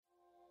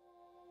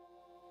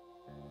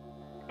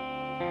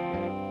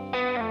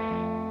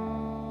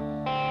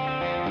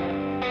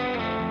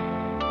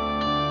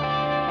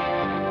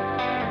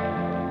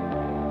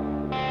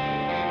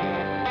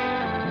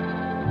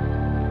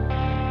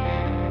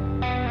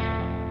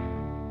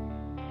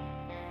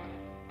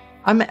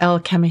I'm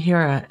Elle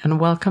and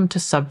welcome to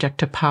Subject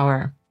to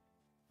Power.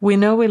 We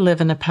know we live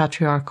in a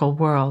patriarchal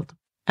world,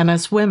 and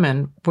as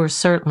women, we're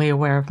certainly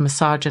aware of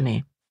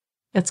misogyny.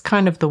 It's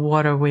kind of the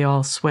water we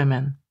all swim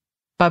in.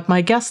 But my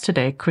guest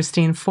today,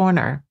 Christine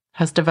Forner,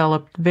 has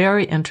developed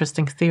very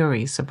interesting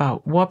theories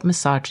about what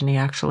misogyny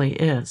actually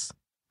is,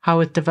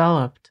 how it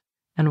developed,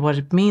 and what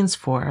it means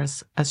for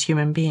us as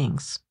human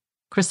beings.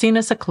 Christine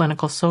is a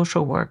clinical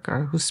social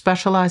worker who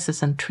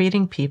specializes in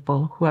treating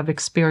people who have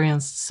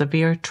experienced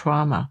severe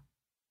trauma,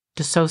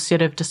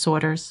 dissociative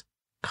disorders,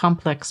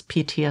 complex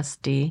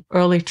PTSD,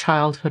 early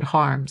childhood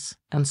harms,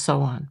 and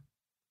so on.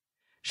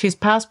 She's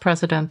past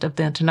president of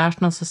the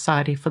International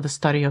Society for the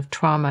Study of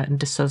Trauma and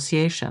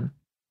Dissociation,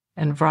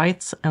 and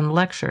writes and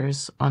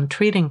lectures on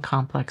treating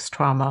complex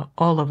trauma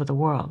all over the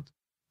world.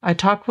 I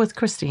talked with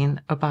Christine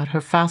about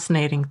her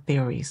fascinating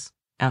theories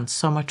and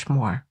so much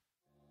more.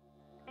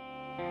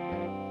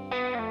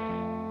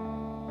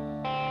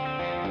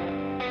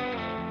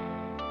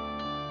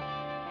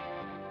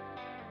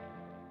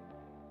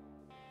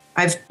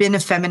 I've been a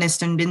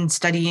feminist and been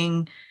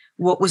studying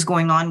what was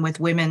going on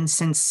with women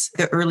since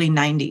the early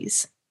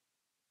 90s.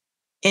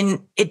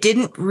 And it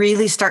didn't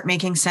really start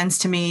making sense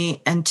to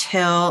me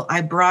until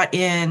I brought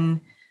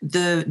in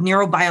the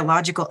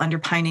neurobiological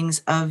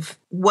underpinnings of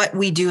what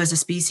we do as a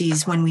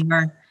species when we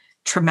are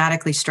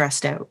traumatically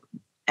stressed out.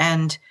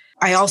 And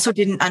I also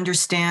didn't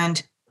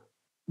understand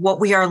what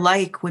we are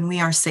like when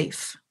we are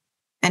safe.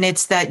 And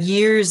it's that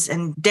years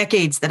and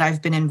decades that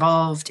I've been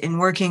involved in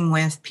working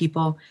with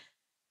people.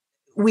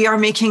 We are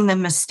making the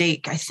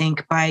mistake, I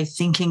think, by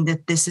thinking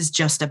that this is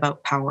just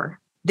about power.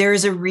 There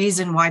is a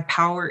reason why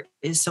power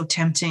is so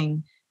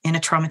tempting in a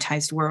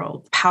traumatized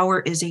world.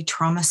 Power is a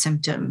trauma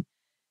symptom.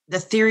 The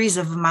theories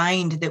of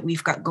mind that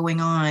we've got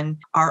going on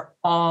are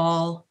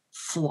all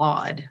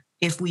flawed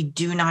if we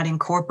do not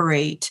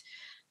incorporate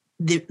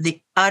the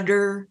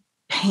utter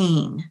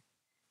pain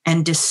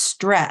and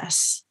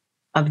distress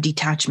of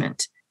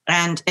detachment.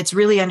 And it's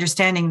really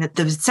understanding that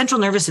the central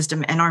nervous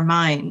system and our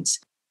minds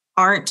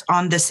aren't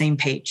on the same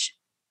page.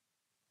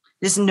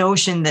 This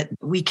notion that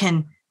we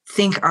can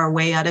think our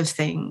way out of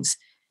things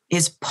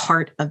is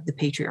part of the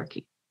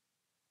patriarchy.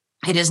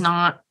 It is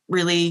not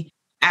really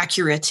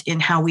accurate in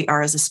how we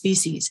are as a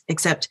species,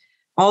 except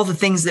all the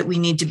things that we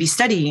need to be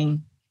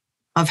studying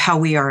of how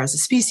we are as a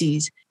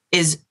species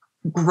is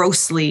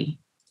grossly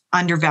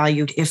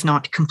undervalued, if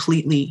not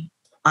completely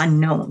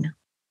unknown.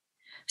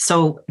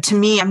 So to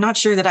me, I'm not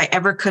sure that I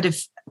ever could have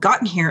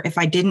gotten here if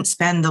I didn't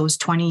spend those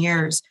 20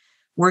 years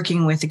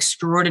working with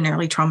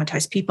extraordinarily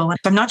traumatized people.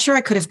 I'm not sure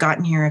I could have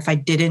gotten here if I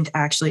didn't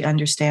actually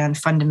understand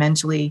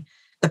fundamentally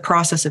the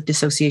process of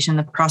dissociation,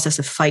 the process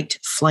of fight,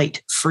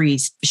 flight,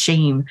 freeze,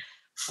 shame,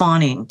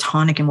 fawning,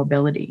 tonic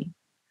immobility,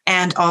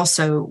 and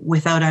also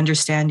without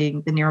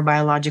understanding the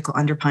neurobiological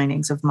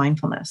underpinnings of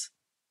mindfulness.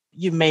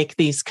 You make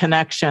these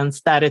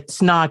connections that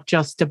it's not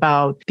just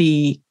about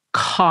the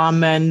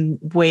common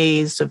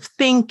ways of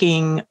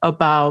thinking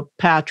about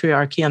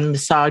patriarchy and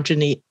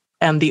misogyny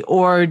and the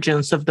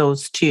origins of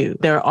those two.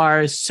 There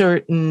are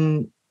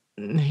certain,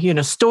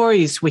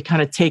 stories we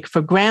kind of take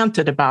for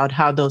granted about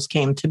how those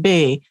came to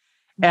be.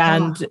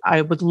 And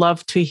I would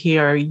love to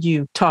hear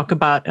you talk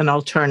about an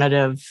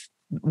alternative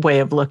way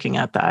of looking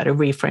at that, a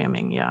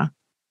reframing, yeah.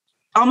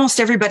 Almost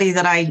everybody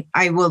that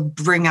I will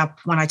bring up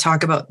when I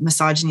talk about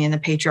misogyny and the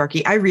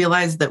patriarchy, I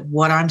realize that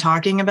what I'm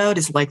talking about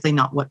is likely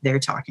not what they're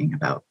talking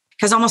about.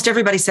 Because almost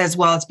everybody says,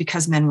 well, it's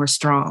because men were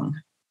strong.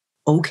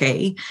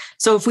 Okay.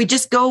 So if we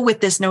just go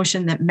with this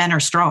notion that men are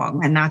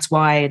strong, and that's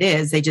why it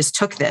is, they just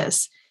took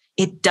this,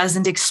 it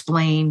doesn't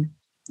explain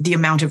the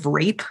amount of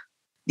rape,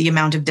 the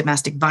amount of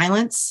domestic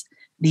violence,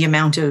 the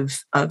amount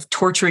of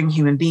torturing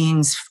human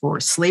beings for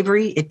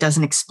slavery. It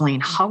doesn't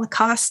explain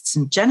holocausts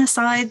and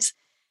genocides.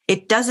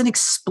 It doesn't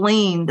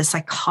explain the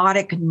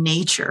psychotic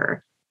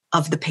nature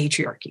of the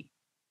patriarchy.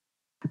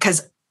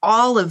 Because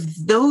all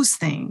of those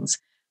things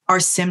are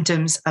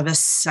symptoms of a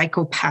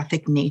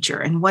psychopathic nature.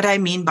 And what I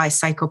mean by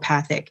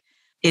psychopathic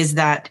is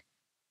that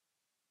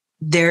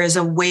there is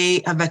a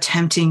way of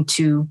attempting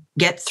to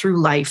get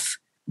through life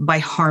by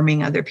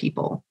harming other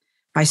people,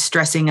 by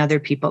stressing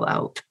other people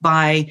out,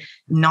 by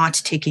not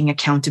taking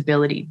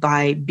accountability,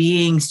 by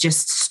being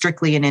just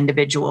strictly an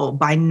individual,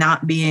 by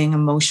not being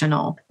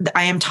emotional.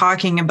 I am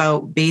talking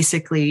about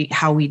basically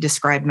how we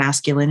describe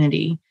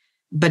masculinity.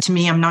 But to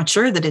me, I'm not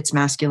sure that it's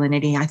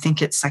masculinity. I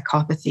think it's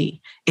psychopathy.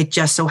 It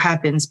just so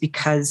happens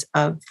because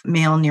of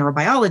male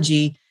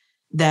neurobiology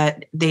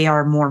that they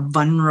are more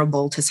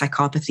vulnerable to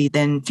psychopathy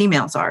than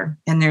females are.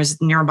 And there's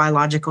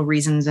neurobiological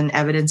reasons and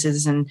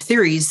evidences and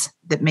theories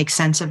that make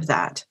sense of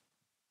that.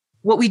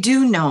 What we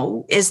do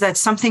know is that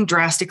something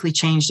drastically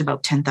changed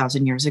about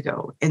 10,000 years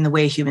ago in the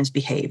way humans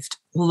behaved.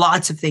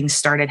 Lots of things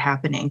started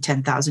happening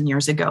 10,000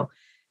 years ago.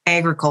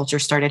 Agriculture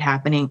started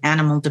happening.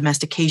 Animal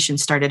domestication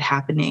started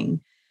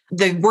happening.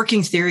 The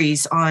working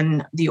theories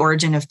on the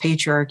origin of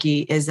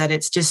patriarchy is that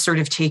it's just sort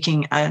of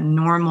taking a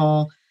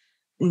normal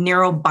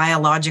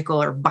neurobiological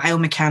or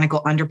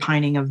biomechanical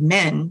underpinning of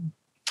men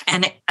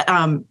and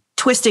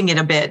twisting it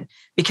a bit,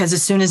 because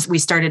as soon as we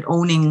started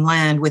owning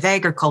land with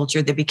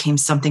agriculture, there became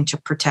something to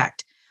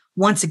protect.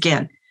 Once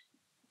again,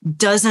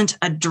 doesn't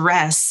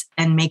address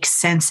and make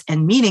sense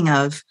and meaning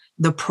of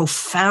the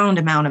profound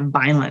amount of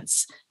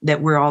violence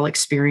that we're all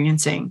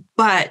experiencing.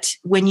 But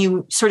when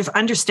you sort of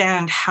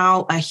understand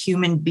how a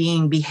human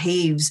being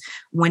behaves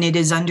when it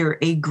is under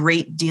a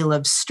great deal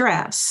of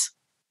stress,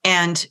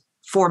 and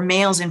for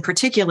males in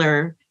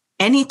particular,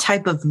 any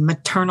type of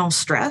maternal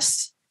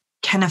stress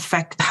can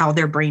affect how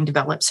their brain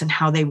develops and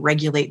how they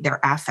regulate their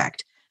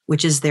affect,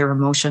 which is their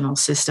emotional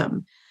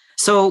system.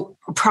 So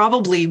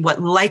probably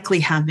what likely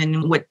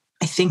happened, what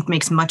I think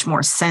makes much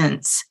more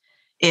sense,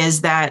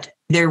 is that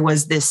there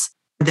was this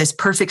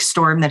perfect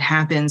storm that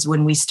happens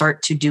when we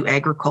start to do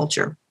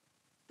agriculture.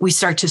 We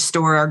start to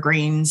store our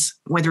grains,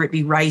 whether it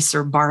be rice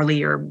or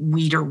barley or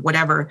wheat or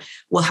whatever.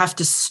 We'll have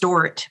to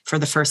store it for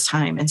the first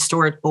time and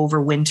store it over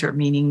winter,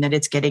 meaning that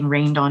it's getting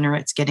rained on or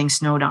it's getting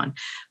snowed on.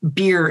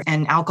 Beer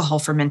and alcohol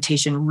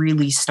fermentation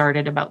really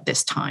started about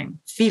this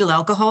time. Fetal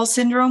alcohol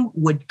syndrome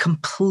would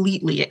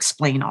completely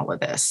explain all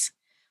of this.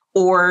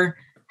 Or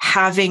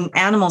having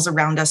animals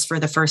around us for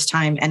the first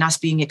time and us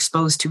being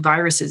exposed to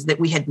viruses that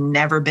we had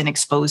never been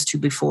exposed to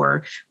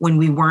before when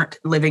we weren't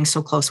living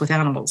so close with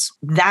animals.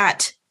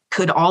 That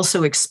could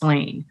also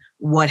explain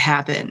what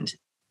happened,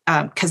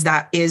 because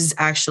that is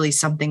actually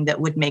something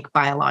that would make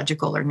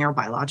biological or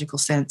neurobiological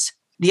sense.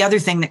 The other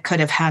thing that could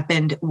have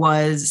happened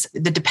was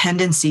the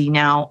dependency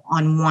now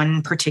on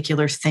one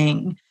particular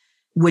thing,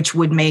 which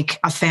would make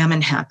a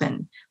famine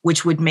happen,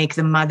 which would make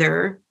the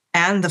mother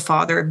and the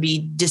father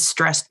be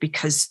distressed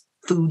because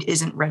food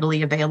isn't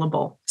readily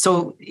available.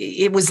 So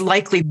it was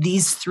likely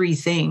these three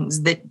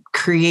things that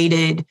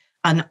created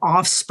an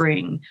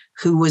offspring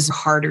who was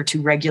harder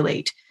to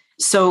regulate.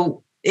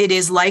 So it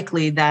is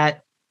likely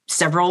that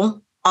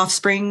several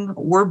offspring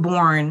were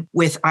born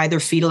with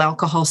either fetal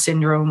alcohol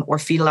syndrome or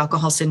fetal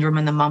alcohol syndrome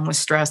and the mom was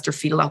stressed, or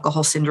fetal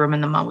alcohol syndrome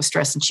and the mom was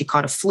stressed and she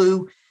caught a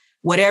flu.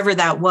 Whatever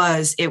that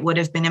was, it would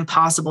have been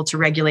impossible to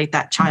regulate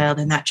that child,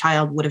 and that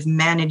child would have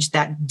managed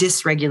that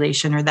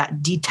dysregulation or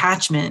that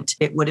detachment.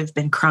 It would have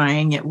been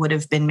crying. It would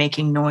have been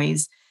making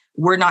noise.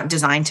 We're not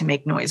designed to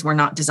make noise. We're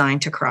not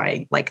designed to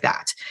cry like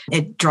that.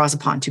 It draws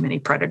upon too many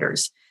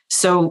predators.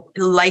 So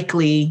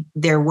likely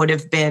there would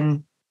have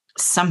been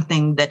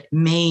something that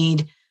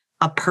made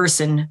a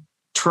person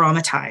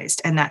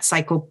traumatized, and that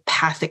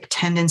psychopathic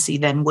tendency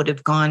then would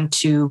have gone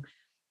to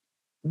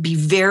be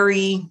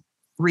very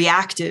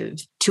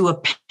reactive to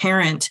a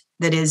parent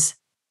that is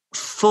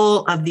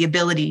full of the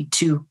ability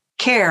to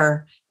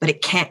care, but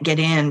it can't get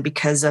in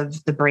because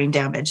of the brain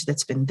damage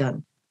that's been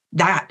done.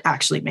 That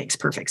actually makes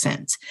perfect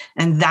sense.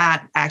 And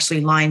that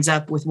actually lines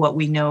up with what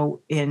we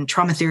know in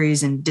trauma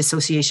theories and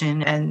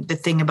dissociation. And the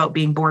thing about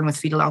being born with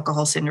fetal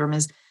alcohol syndrome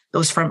is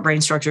those front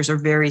brain structures are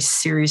very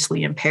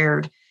seriously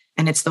impaired.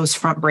 And it's those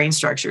front brain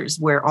structures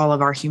where all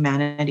of our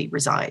humanity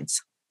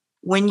resides.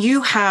 When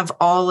you have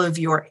all of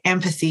your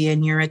empathy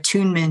and your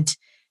attunement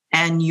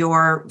and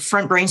your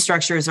front brain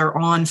structures are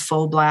on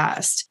full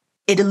blast,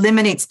 it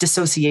eliminates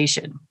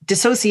dissociation.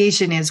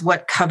 Dissociation is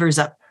what covers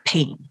up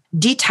pain.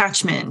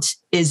 Detachment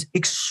is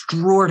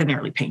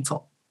extraordinarily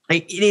painful.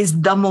 Like, it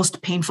is the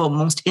most painful,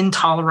 most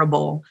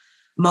intolerable,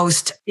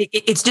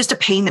 it's just a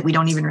pain that we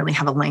don't even really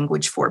have a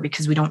language for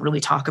because we don't really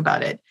talk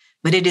about it.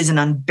 But it is an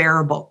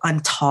unbearable,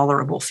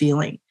 intolerable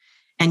feeling.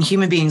 And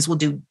human beings will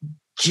do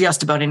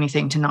just about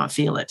anything to not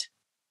feel it.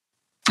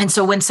 And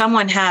so when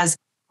someone has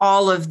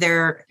all of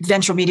their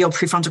ventral medial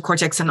prefrontal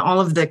cortex and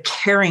all of the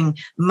caring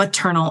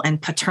maternal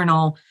and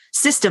paternal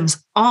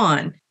systems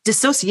on,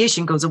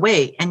 dissociation goes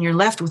away and you're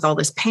left with all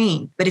this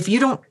pain. But if you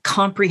don't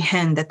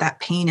comprehend that that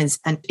pain is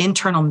an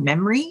internal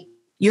memory,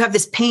 you have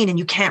this pain and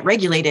you can't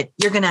regulate it,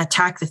 you're going to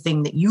attack the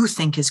thing that you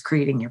think is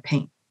creating your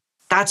pain.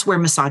 That's where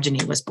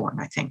misogyny was born,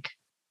 I think.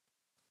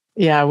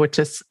 Yeah, which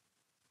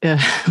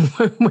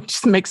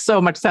makes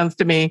so much sense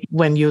to me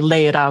when you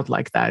lay it out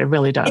like that. It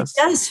really does.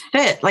 It does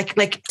fit.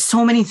 Like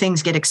so many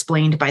things get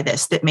explained by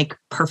this that make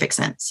perfect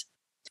sense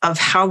of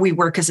how we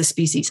work as a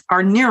species.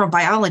 Our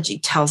neurobiology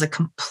tells a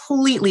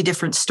completely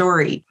different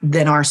story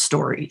than our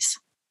stories.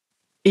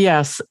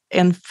 Yes.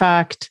 In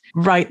fact,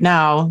 right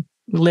now,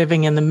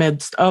 living in the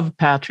midst of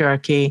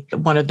patriarchy,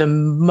 one of the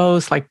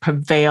most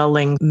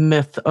prevailing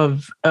myth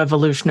of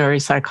evolutionary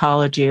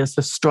psychology is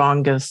the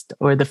strongest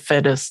or the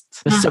fittest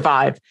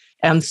survive.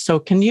 And so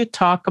can you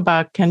kind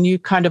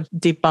of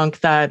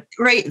debunk that?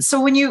 Right.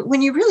 So when you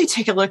really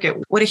take a look at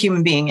what a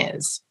human being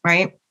is,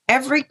 right?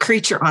 Every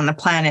creature on the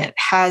planet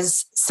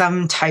has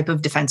some type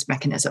of defense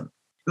mechanism.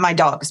 My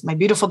dogs, my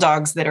beautiful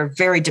dogs that are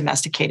very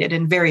domesticated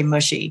and very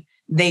mushy,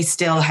 they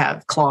still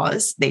have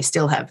claws. They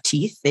still have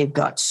teeth. They've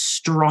got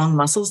strong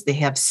muscles. They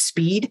have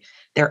speed.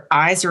 Their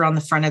eyes are on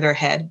the front of their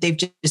head. They've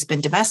just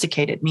been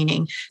domesticated,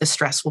 meaning the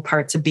stressful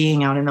parts of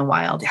being out in the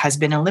wild has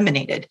been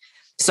eliminated.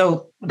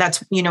 So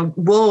that's,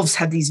 wolves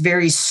have these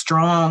very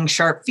strong,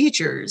 sharp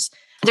features.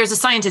 There's a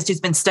scientist who's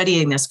been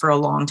studying this for a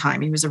long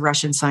time. He was a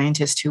Russian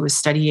scientist who was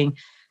studying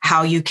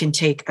how you can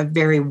take a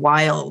very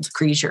wild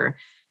creature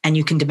and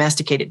you can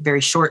domesticate it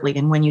very shortly.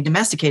 And when you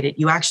domesticate it,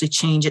 you actually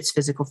change its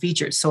physical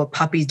features. So a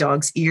puppy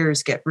dog's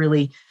ears get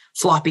really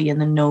floppy and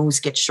the nose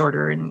gets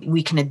shorter, and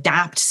we can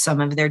adapt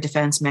some of their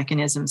defense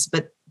mechanisms.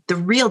 But the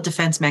real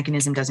defense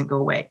mechanism doesn't go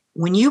away.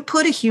 When you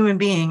put a human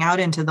being out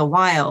into the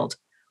wild,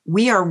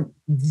 we are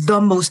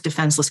the most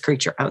defenseless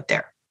creature out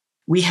there.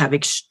 We have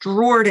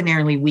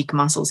extraordinarily weak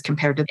muscles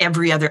compared to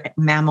every other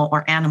mammal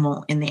or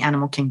animal in the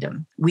animal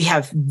kingdom. We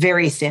have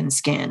very thin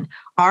skin.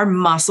 Our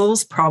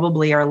muscles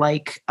probably are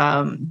like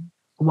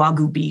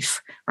Wagyu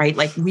beef, right?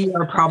 Like we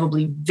are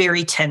probably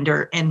very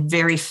tender and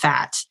very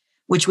fat,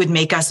 which would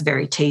make us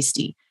very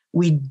tasty.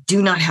 We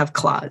do not have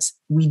claws.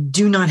 We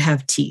do not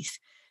have teeth.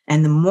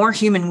 And the more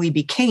human we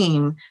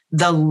became,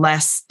 the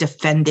less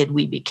defended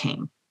we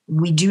became.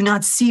 We do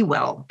not see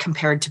well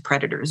compared to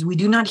predators. We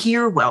do not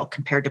hear well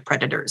compared to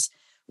predators.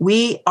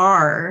 We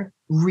are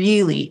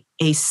really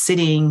a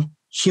sitting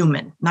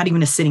human, not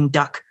even a sitting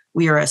duck.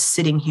 We are a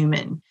sitting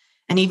human.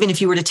 And even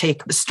if you were to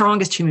take the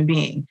strongest human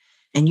being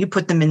and you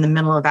put them in the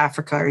middle of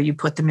Africa, or you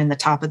put them in the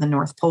top of the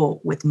North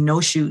Pole with no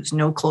shoes,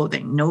 no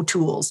clothing, no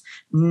tools,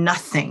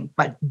 nothing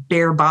but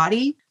bare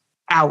body,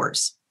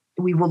 hours.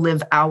 We will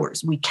live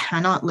hours. We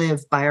cannot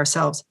live by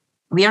ourselves.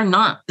 We are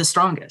not the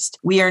strongest.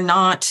 We are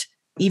not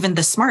even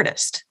the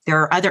smartest. There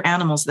are other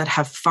animals that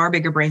have far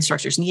bigger brain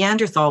structures.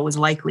 Neanderthal was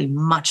likely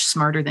much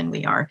smarter than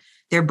we are.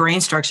 Their brain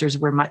structures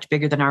were much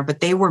bigger than ours, but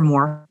they were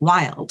more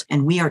wild,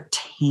 and we are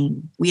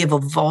tame. We have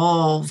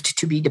evolved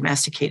to be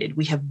domesticated.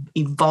 We have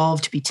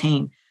evolved to be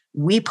tame.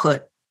 We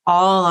put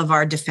all of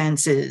our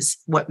defenses,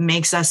 what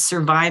makes us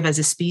survive as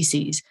a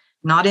species,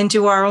 not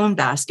into our own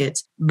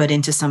baskets, but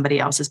into somebody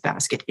else's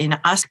basket. In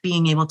us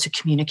being able to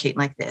communicate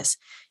like this,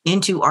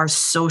 into our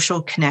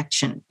social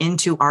connection,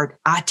 into our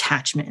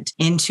attachment,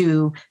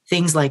 into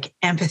things like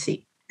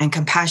empathy and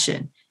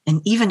compassion,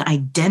 and even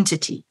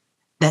identity.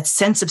 That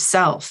sense of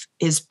self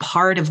is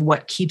part of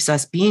what keeps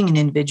us being an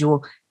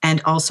individual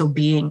and also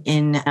being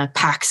in a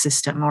pack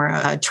system or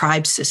a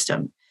tribe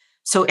system.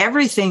 So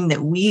everything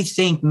that we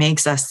think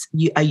makes us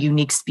a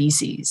unique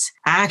species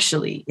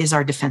actually is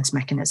our defense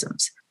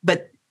mechanisms.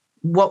 But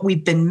what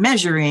we've been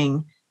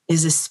measuring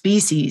is a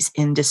species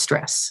in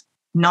distress,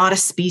 not a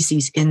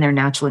species in their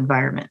natural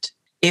environment.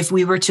 If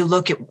we were to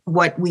look at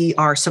what we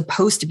are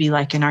supposed to be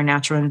like in our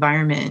natural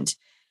environment,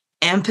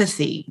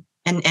 empathy,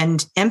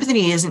 and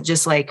empathy isn't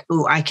just like,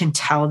 oh, I can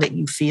tell that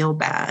you feel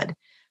bad.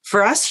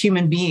 For us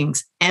human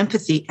beings,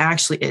 empathy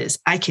actually is,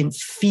 I can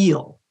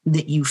feel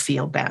that you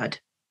feel bad.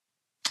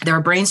 There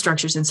are brain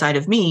structures inside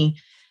of me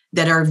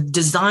that are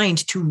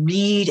designed to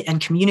read and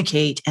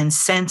communicate and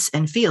sense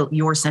and feel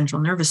your central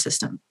nervous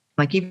system.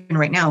 Like even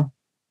right now,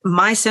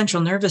 my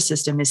central nervous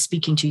system is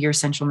speaking to your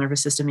central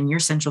nervous system, and your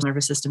central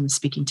nervous system is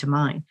speaking to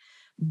mine.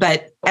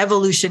 But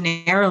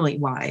evolutionarily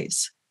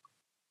wise,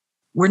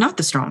 we're not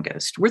the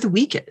strongest. We're the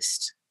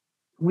weakest.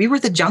 We were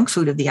the junk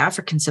food of the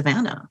African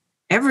savanna.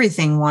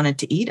 Everything wanted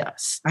to eat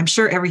us. I'm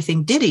sure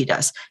everything did eat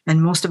us.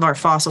 And most of our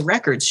fossil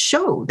records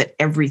show that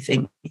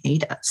everything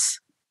ate us.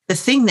 The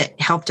thing that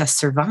helped us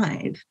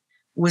survive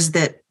was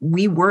that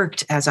we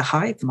worked as a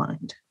hive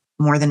mind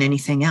more than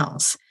anything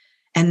else,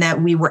 and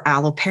that we were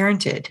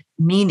alloparented,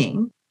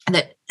 meaning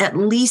that at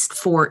least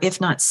 4, if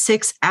not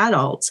 6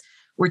 adults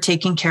were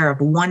taking care of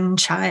one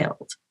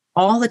child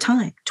all the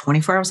time,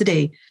 24 hours a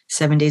day,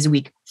 7 days a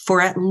week,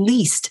 for at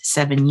least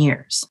 7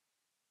 years.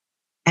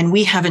 And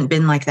we haven't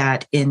been like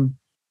that in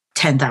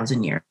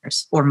 10,000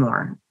 years or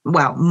more.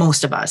 Well,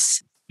 most of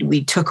us,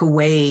 we took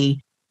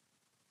away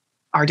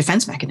our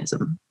defense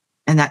mechanism.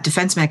 And that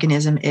defense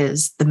mechanism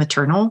is the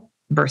maternal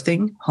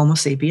birthing Homo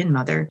sapien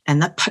mother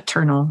and the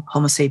paternal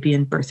Homo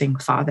sapien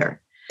birthing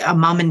father. A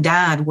mom and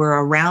dad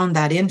were around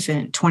that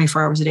infant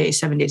 24 hours a day,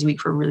 7 days a week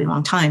for a really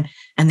long time.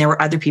 And there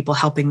were other people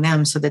helping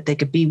them so that they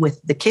could be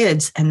with the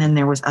kids. And then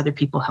there was other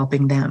people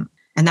helping them.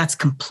 And that's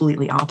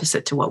completely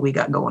opposite to what we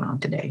got going on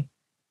today.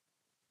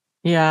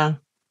 Yeah.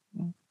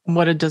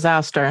 What a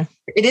disaster.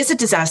 It is a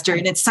disaster.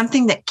 And it's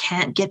something that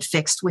can't get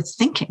fixed with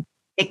thinking.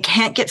 It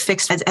can't get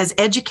fixed as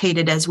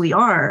educated as we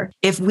are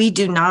if we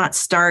do not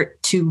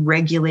start to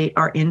regulate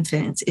our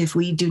infants, if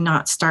we do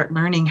not start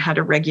learning how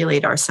to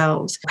regulate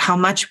ourselves, how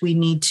much we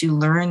need to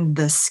learn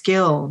the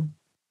skill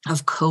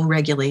of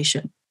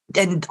co-regulation.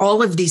 And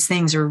all of these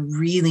things are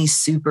really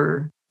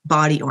super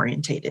body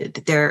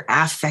orientated. They're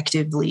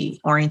affectively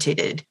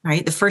orientated,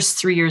 right? The first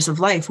 3 years of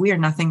life, we are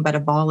nothing but a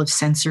ball of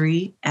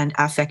sensory and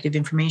affective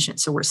information.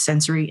 So we're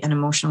sensory and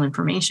emotional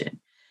information.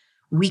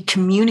 We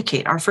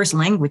communicate. Our first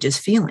language is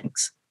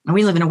feelings. And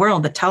we live in a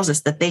world that tells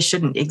us that they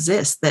shouldn't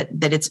exist, that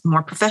it's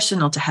more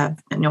professional to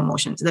have no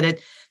emotions, that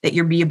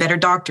you'll be a better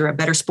doctor, a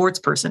better sports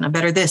person, a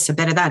better this, a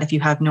better that if you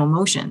have no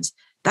emotions.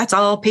 That's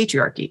all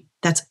patriarchy.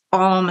 That's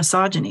all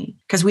misogyny,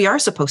 because we are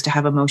supposed to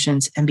have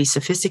emotions and be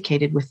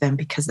sophisticated with them,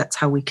 because that's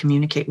how we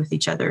communicate with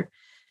each other.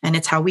 And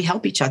it's how we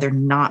help each other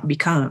not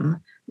become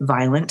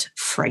violent,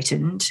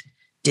 frightened,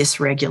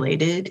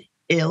 dysregulated,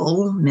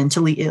 ill,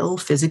 mentally ill,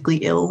 physically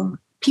ill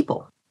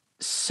people.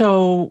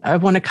 So I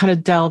want to kind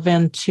of delve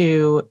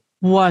into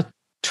what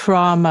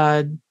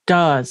trauma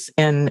does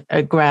in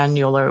a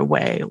granular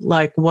way,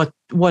 like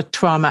what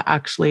trauma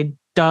actually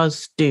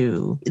does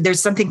do.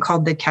 There's something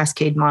called the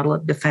cascade model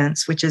of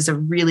defense, which is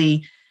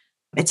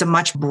it's a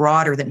much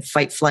broader than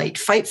fight flight.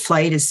 Fight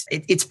flight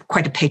it's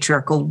quite a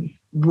patriarchal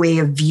way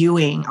of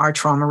viewing our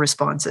trauma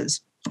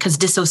responses, because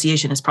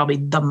dissociation is probably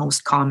the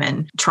most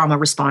common trauma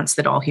response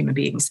that all human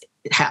beings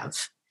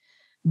have.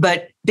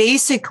 But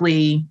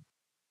basically,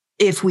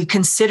 if we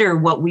consider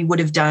what we would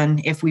have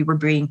done if we were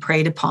being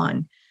preyed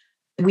upon,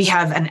 we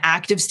have an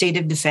active state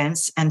of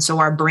defense. And so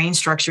our brain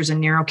structures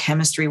and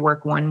neurochemistry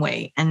work one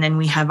way. And then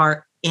we have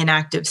our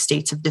inactive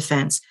states of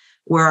defense,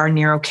 where our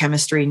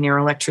neurochemistry,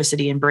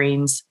 neuroelectricity, and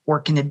brains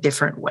work in a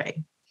different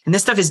way. And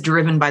this stuff is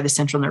driven by the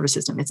central nervous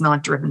system. It's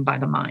not driven by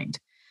the mind.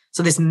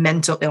 So this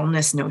mental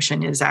illness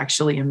notion is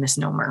actually a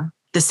misnomer.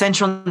 The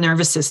central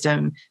nervous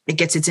system, it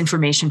gets its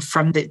information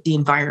from the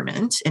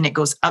environment, and it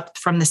goes up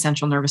from the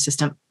central nervous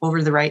system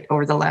over the right,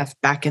 over the left,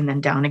 back, and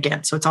then down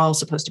again. So it's all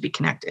supposed to be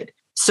connected.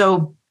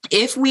 So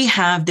if we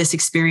have this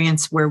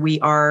experience where we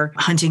are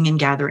hunting and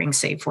gathering,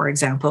 say, for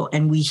example,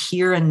 and we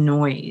hear a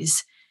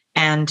noise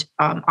and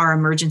our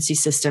emergency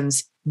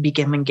systems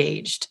become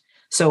engaged.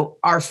 So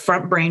our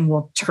front brain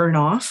will turn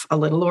off a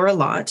little or a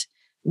lot.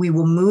 We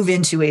will move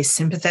into a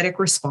sympathetic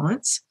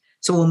response.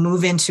 So we'll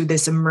move into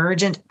this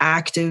emergent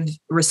active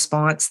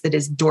response that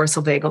is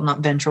dorsal vagal, not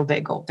ventral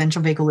vagal.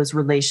 Ventral vagal is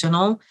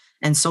relational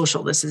and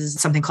social. This is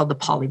something called the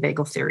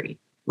polyvagal theory,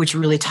 which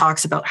really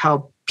talks about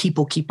how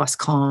people keep us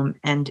calm,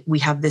 and we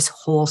have this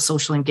whole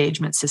social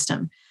engagement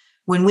system.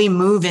 When we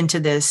move into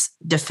this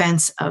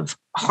defense of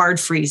hard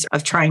freeze,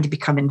 of trying to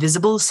become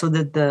invisible so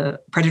that the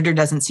predator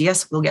doesn't see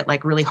us, we'll get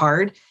like really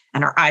hard,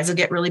 and our eyes will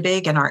get really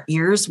big, and our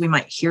ears, we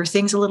might hear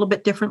things a little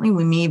bit differently.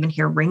 We may even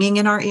hear ringing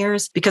in our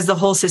ears, because the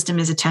whole system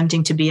is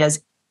attempting to be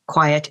as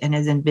quiet and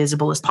as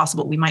invisible as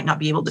possible. We might not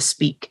be able to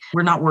speak.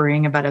 We're not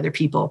worrying about other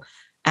people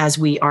as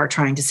we are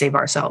trying to save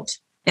ourselves.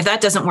 If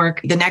that doesn't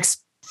work, the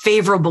next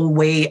favorable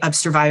way of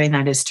surviving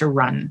that is to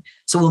run.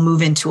 So we'll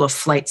move into a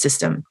flight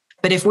system.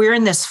 But if we're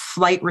in this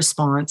flight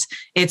response,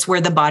 it's where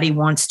the body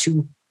wants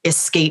to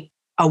escape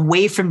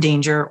away from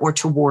danger or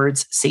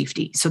towards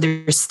safety. So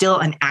there's still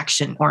an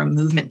action or a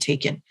movement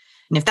taken.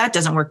 And if that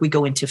doesn't work, we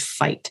go into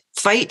fight.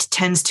 Fight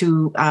tends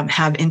to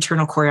have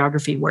internal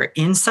choreography where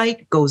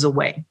insight goes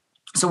away.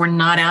 So we're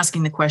not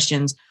asking the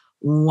questions,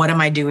 what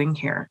am I doing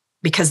here?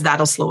 Because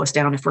that'll slow us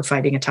down if we're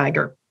fighting a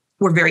tiger.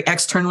 We're very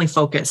externally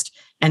focused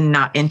and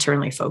not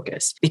internally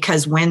focused.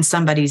 Because when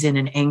somebody's in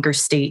an anger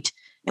state,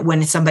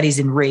 when somebody's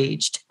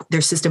enraged,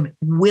 their system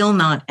will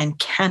not and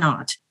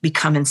cannot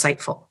become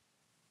insightful,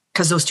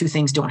 because those two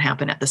things don't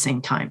happen at the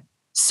same time.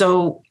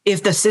 So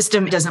if the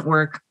system doesn't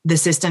work, the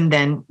system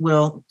then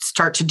will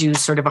start to do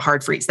sort of a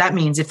hard freeze. That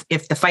means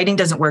if the fighting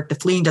doesn't work, the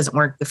fleeing doesn't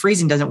work, the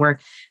freezing doesn't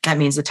work, that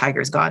means the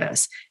tiger's got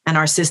us. And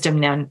our system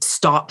then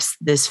stops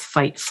this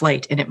fight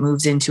flight, and it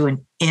moves into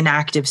an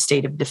inactive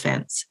state of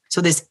defense.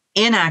 So this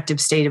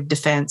inactive state of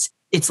defense,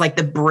 it's like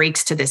the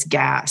brakes to this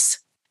gas.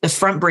 The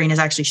front brain is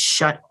actually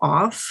shut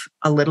off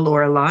a little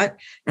or a lot,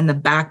 and the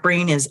back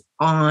brain is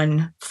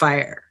on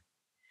fire.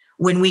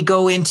 When we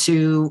go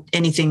into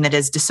anything that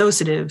is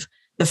dissociative,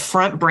 the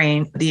front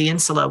brain, the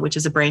insula, which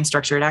is a brain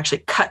structure, it actually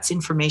cuts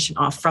information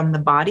off from the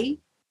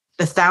body.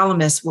 The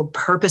thalamus will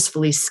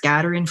purposefully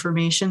scatter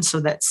information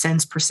so that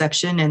sense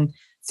perception and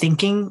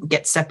thinking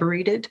get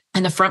separated.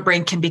 And the front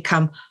brain can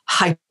become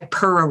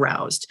hyper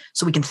aroused.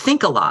 So we can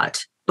think a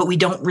lot, but we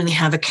don't really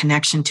have a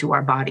connection to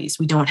our bodies.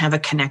 We don't have a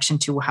connection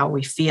to how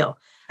we feel.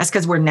 That's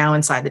because we're now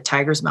inside the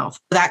tiger's mouth.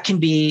 That can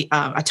be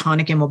a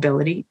tonic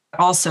immobility.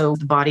 Also,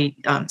 the body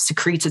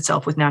secretes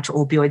itself with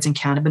natural opioids and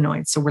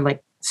cannabinoids. So we're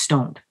like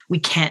stoned. We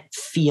can't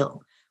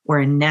feel.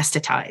 We're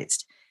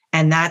anesthetized.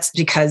 And that's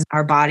because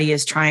our body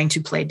is trying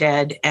to play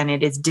dead, and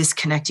it is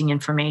disconnecting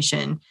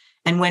information.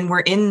 And when we're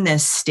in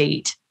this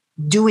state,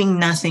 doing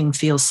nothing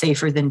feels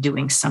safer than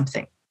doing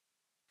something.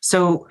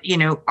 So,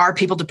 are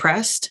people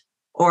depressed?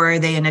 Or are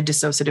they in a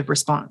dissociative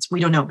response?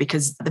 We don't know,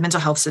 because the mental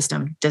health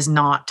system does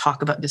not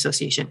talk about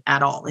dissociation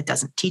at all. It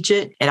doesn't teach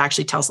it. It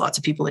actually tells lots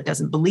of people it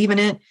doesn't believe in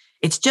it.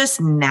 It's just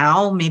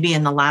now, maybe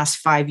in the last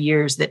 5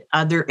 years, that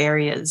other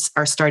areas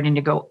are starting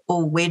to go,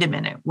 oh, wait a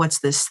minute, what's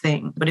this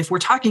thing? But if we're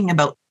talking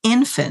about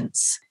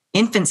infants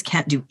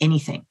can't do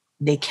anything.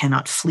 They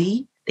cannot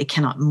flee. They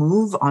cannot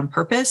move on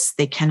purpose.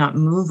 They cannot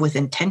move with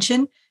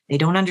intention. They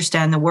don't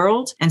understand the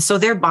world. And so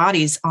their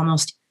bodies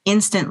almost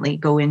instantly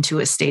go into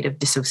a state of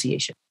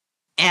dissociation.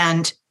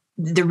 And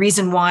the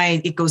reason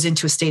why it goes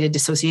into a state of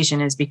dissociation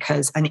is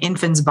because an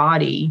infant's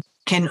body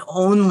can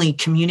only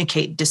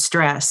communicate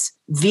distress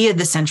via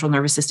the central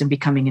nervous system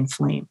becoming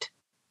inflamed.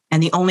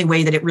 And the only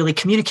way that it really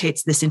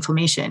communicates this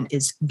inflammation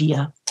is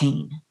via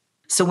pain.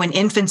 So when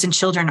infants and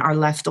children are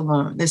left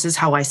alone, this is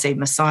how I say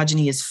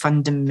misogyny is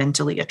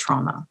fundamentally a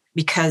trauma.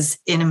 Because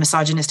in a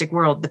misogynistic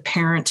world, the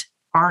parent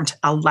aren't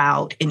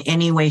allowed in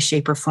any way,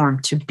 shape, or form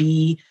to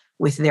be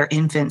with their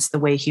infants the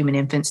way human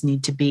infants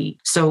need to be.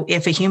 So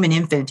if a human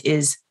infant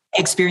is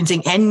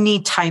experiencing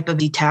any type of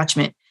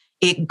detachment,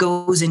 it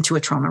goes into a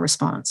trauma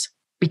response.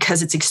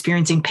 because it's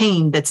experiencing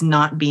pain that's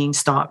not being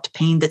stopped,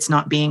 pain that's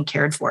not being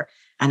cared for.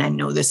 And I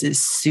know this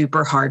is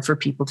super hard for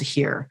people to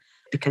hear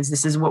because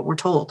this is what we're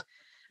told,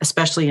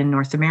 especially in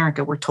North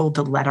America. We're told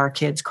to let our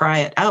kids cry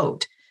it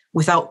out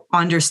without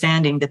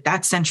understanding that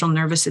that central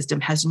nervous system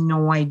has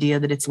no idea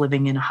that it's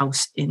living in a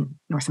house in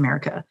North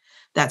America.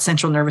 That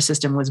central nervous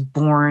system was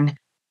born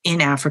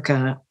in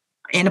Africa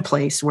in a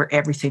place where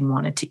everything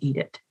wanted to eat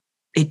it.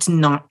 It's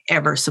not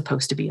ever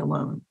supposed to be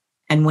alone.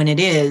 And when it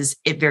is,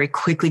 it very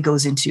quickly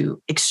goes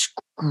into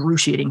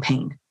excruciating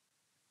pain.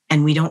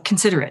 And we don't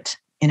consider it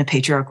in a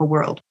patriarchal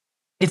world.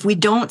 If we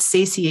don't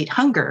satiate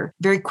hunger,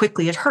 very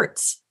quickly it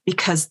hurts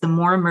because the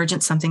more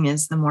emergent something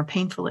is, the more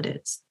painful it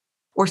is.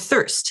 Or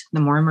thirst, the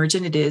more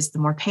emergent it is, the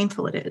more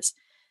painful it is.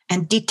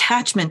 And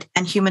detachment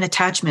and human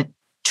attachment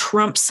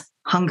trumps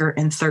hunger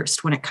and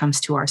thirst when it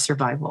comes to our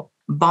survival.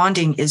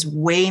 Bonding is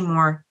way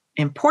more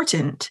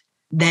important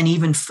than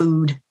even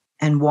food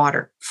and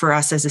water for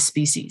us as a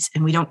species.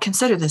 And we don't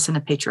consider this in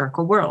a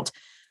patriarchal world.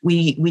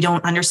 We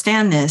don't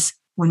understand this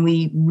when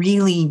we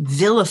really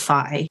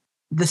vilify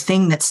the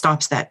thing that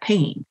stops that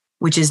pain,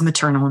 which is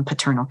maternal and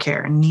paternal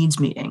care and needs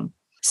meeting.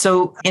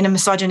 So in a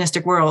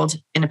misogynistic world,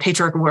 in a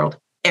patriarchal world,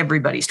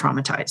 everybody's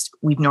traumatized.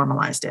 We've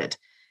normalized it.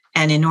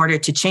 And in order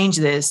to change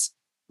this,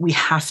 we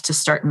have to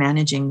start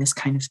managing this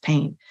kind of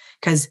pain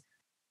because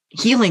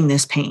healing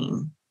this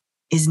pain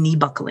is knee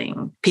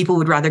buckling. People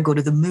would rather go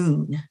to the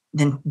moon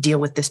than deal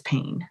with this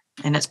pain.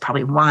 And that's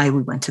probably why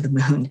we went to the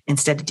moon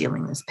instead of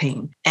dealing with this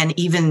pain. And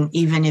even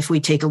if we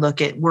take a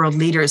look at world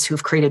leaders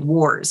who've created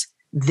wars,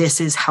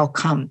 this is how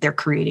come they're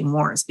creating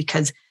wars,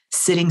 because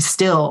sitting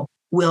still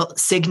will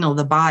signal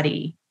the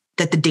body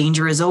that the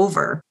danger is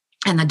over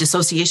and the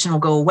dissociation will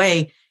go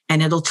away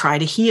and it'll try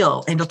to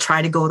heal and it'll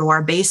try to go to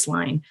our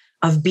baseline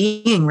of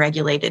being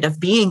regulated, of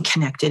being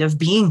connected, of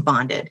being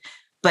bonded.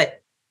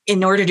 But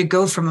in order to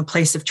go from a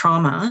place of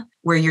trauma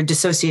where you're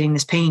dissociating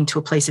this pain to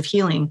a place of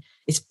healing,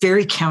 it's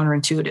very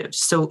counterintuitive.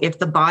 So if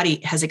the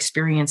body has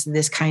experienced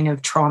this kind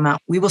of trauma,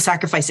 we will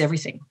sacrifice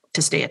everything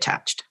to stay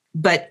attached.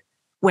 But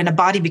when a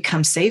body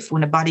becomes safe,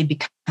 when a body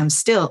becomes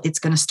still, it's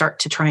going to start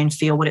to try and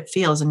feel what it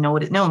feels and know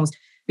what it knows.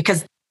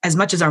 Because as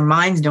much as our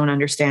minds don't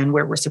understand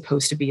where we're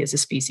supposed to be as a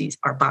species,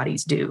 our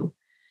bodies do.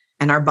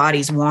 And our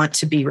bodies want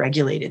to be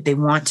regulated. They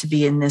want to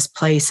be in this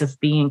place of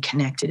being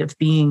connected, of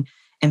being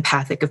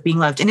empathic, of being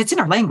loved. And it's in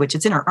our language,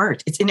 it's in our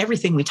art, it's in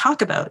everything we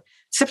talk about,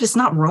 except it's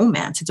not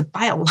romance. It's a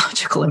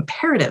biological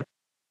imperative.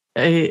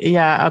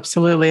 Yeah,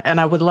 absolutely.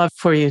 And I would love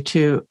for you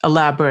to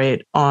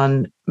elaborate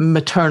on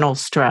maternal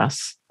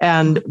stress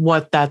and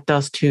what that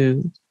does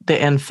to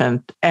the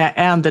infant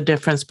and the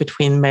difference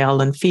between male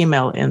and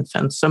female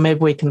infants. So maybe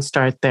we can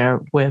start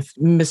there with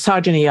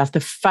misogyny as the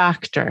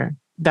factor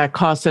that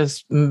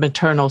causes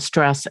maternal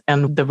stress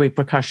and the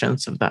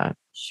repercussions of that.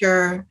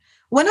 Sure.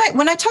 When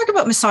I talk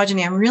about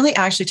misogyny, I'm really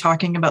actually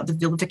talking about the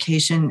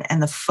vilification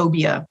and the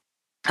phobia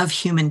of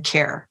human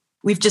care.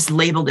 We've just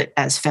labeled it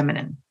as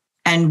feminine.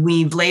 And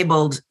we've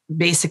labeled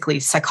basically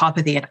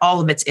psychopathy and all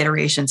of its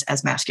iterations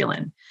as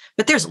masculine.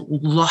 But there's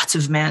lots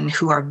of men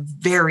who are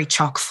very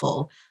chock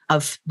full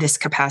of this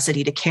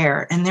capacity to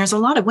care. And there's a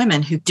lot of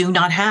women who do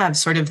not have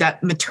sort of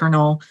that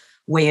maternal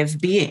way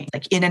of being.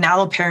 Like in an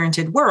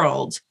alloparented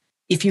world,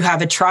 if you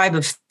have a tribe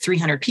of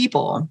 300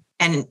 people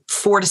and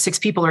 4 to 6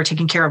 people are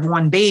taking care of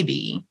one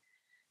baby,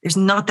 there's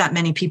not that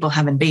many people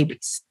having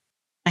babies.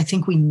 I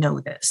think we know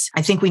this.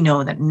 I think we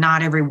know that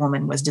not every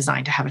woman was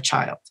designed to have a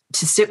child.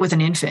 To sit with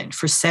an infant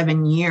for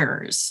 7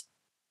 years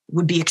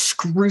would be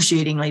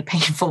excruciatingly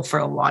painful for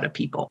a lot of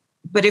people.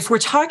 But if we're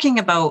talking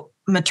about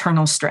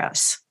maternal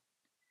stress,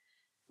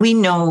 we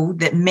know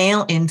that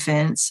male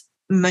infants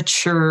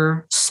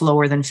mature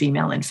slower than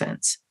female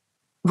infants.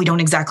 We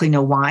don't exactly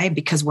know why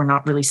because we're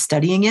not really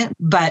studying it.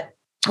 But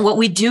what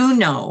we do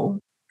know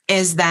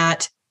is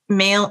that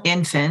male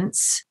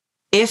infants,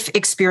 if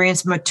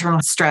experience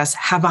maternal stress,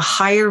 have a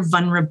higher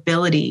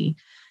vulnerability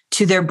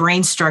to their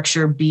brain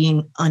structure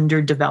being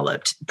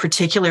underdeveloped,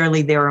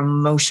 particularly their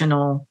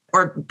emotional,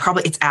 or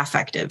probably it's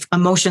affective.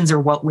 Emotions are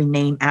what we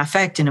name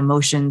affect, and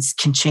emotions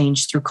can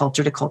change through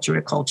culture to culture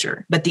to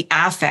culture. But the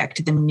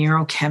affect, the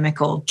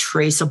neurochemical,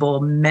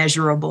 traceable,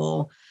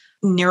 measurable,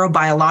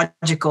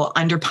 neurobiological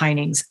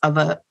underpinnings of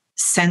a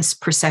sense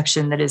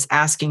perception that is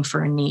asking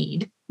for a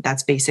need,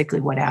 that's basically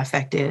what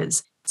affect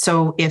is.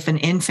 So if an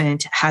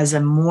infant has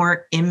a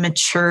more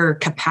immature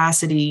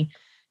capacity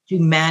to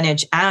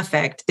manage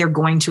affect, they're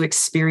going to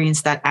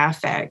experience that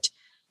affect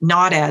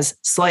not as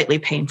slightly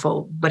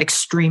painful, but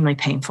extremely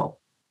painful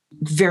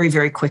very,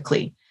 very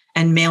quickly.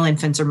 And male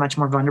infants are much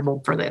more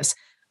vulnerable for this.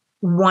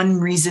 One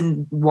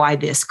reason why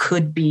this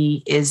could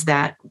be is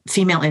that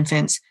female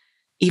infants,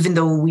 even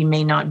though we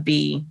may not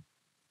be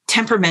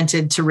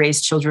temperamented to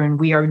raise children,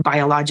 we are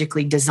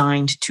biologically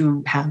designed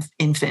to have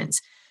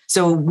infants.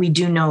 So we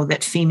do know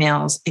that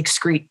females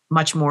excrete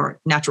much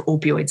more natural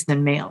opioids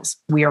than males.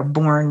 We are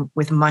born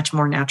with much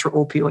more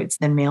natural opioids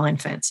than male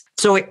infants.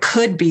 So it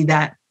could be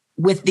that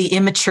with the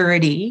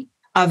immaturity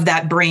of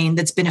that brain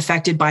that's been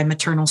affected by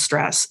maternal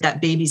stress.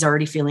 That baby's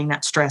already feeling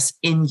that stress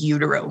in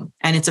utero,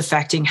 and it's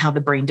affecting how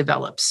the brain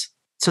develops.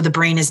 So the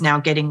brain is now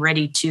getting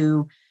ready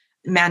to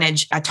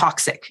manage a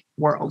toxic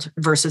world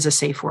versus a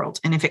safe world.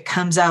 And if it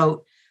comes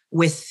out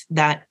with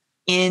that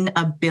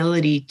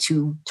inability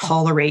to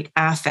tolerate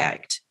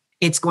affect,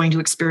 it's going to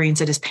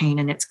experience it as pain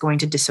and it's going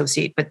to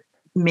dissociate. But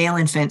male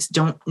infants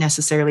don't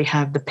necessarily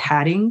have the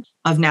padding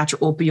of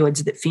natural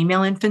opioids that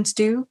female infants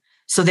do,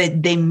 so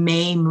that they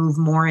may move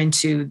more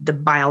into the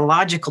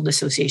biological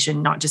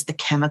dissociation, not just the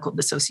chemical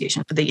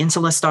dissociation. The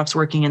insula stops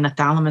working and the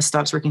thalamus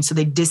stops working, so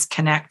they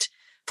disconnect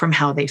from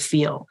how they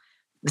feel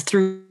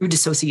through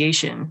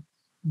dissociation.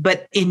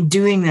 But in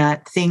doing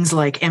that, things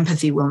like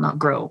empathy will not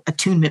grow,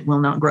 attunement will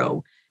not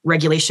grow,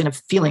 regulation of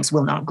feelings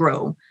will not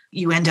grow.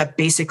 You end up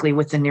basically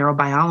with the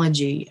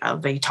neurobiology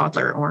of a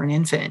toddler or an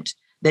infant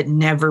that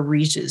never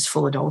reaches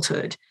full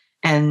adulthood.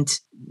 And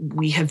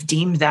we have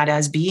deemed that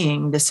as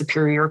being the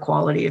superior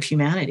quality of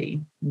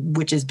humanity,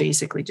 which is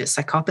basically just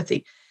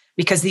psychopathy.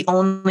 Because the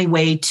only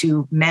way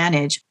to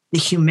manage the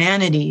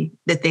humanity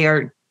that they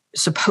are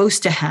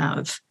supposed to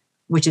have,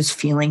 which is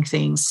feeling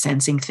things,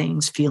 sensing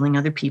things, feeling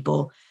other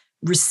people,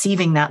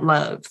 receiving that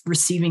love,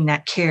 receiving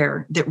that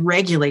care that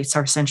regulates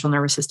our central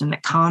nervous system,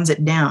 that calms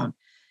it down.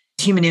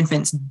 Human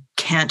infants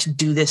can't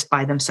do this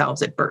by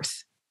themselves at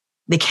birth.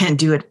 They can't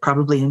do it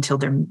probably until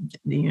they're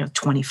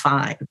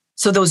 25.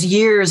 So those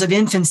years of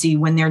infancy,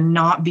 when they're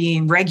not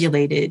being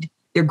regulated,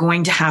 they're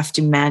going to have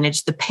to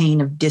manage the pain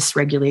of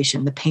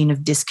dysregulation, the pain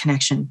of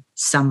disconnection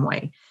some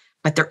way.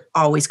 But they're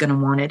always going to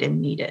want it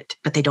and need it,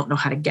 but they don't know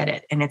how to get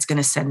it. And it's going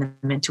to send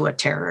them into a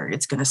terror.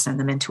 It's going to send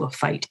them into a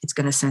fight. It's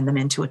going to send them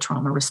into a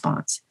trauma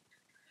response.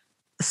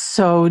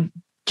 So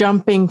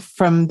jumping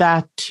from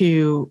that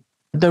to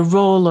the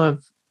role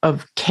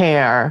of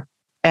care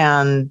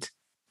and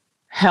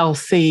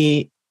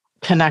healthy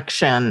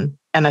connection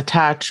and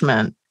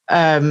attachment,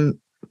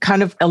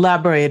 kind of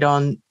elaborate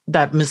on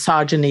that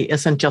misogyny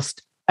isn't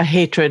just a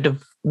hatred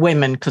of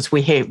women because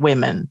we hate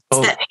women.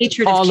 It's that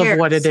hatred all of care. Of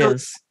what it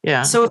is.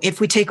 Yeah. So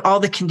if we take all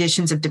the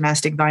conditions of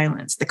domestic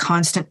violence, the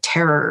constant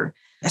terror,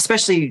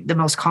 especially the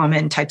most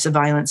common types of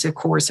violence, of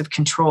coercive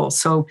control.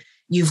 So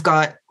you've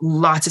got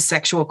lots of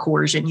sexual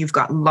coercion. You've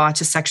got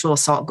lots of sexual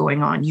assault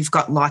going on. You've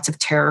got lots of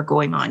terror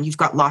going on. You've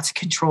got lots of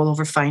control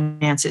over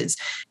finances.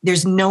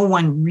 There's no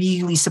one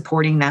really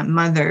supporting that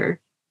mother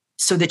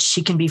so that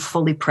she can be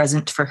fully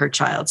present for her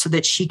child, so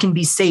that she can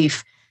be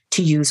safe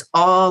to use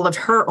all of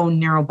her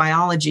own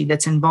neurobiology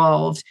that's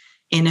involved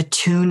in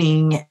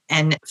attuning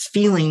and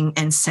feeling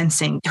and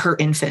sensing her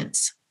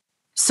infants.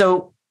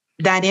 So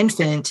that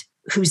infant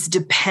who's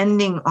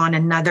depending on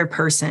another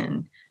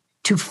person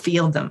to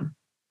feel them,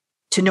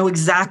 to know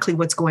exactly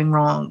what's going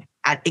wrong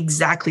at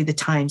exactly the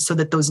time so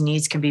that those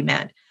needs can be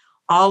met.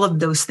 All of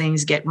those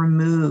things get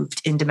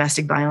removed in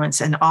domestic violence,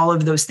 and all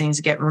of those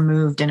things get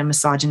removed in a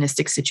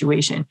misogynistic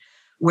situation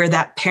where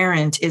that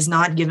parent is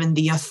not given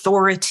the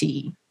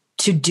authority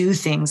to do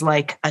things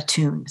like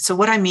attune. So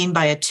what I mean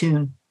by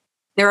attune,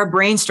 there are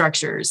brain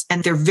structures,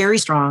 and they're very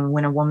strong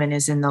when a woman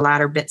is in the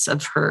latter bits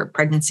of her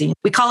pregnancy.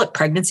 We call it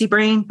pregnancy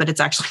brain, but it's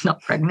actually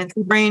not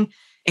pregnancy brain.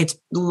 It's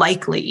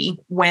likely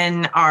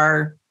when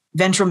our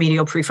ventral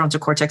medial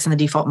prefrontal cortex and the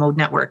default mode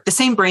network, the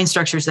same brain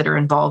structures that are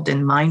involved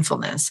in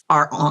mindfulness,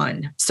 are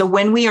on. So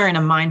when we are in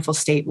a mindful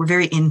state, we're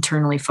very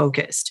internally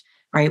focused,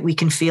 right? We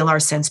can feel our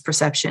sense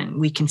perception.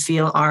 We can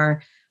feel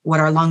what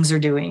our lungs are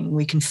doing.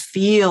 We can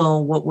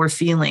feel what we're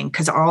feeling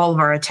because all of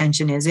our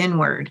attention is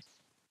inward.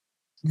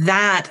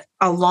 That,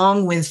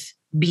 along with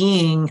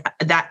being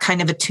that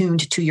kind of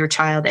attuned to your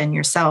child and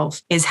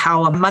yourself, is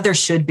how a mother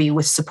should be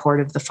with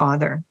support of the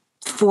father.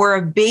 For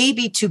a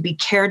baby to be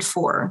cared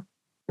for,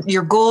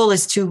 your goal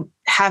is to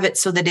have it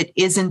so that it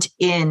isn't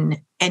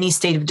in any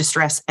state of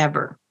distress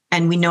ever.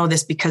 And we know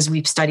this because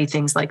we've studied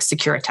things like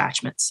secure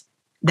attachments,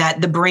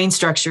 that the brain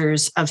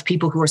structures of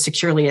people who are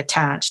securely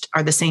attached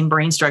are the same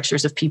brain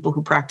structures of people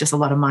who practice a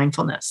lot of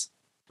mindfulness.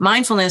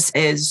 Mindfulness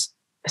is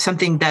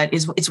something that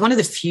it's one of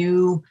the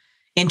few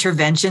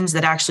interventions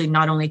that actually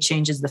not only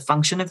changes the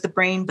function of the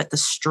brain, but the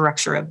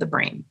structure of the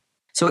brain.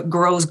 So it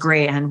grows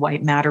gray and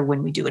white matter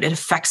when we do it. It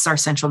affects our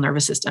central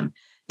nervous system.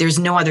 There's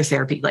no other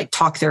therapy, like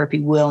talk therapy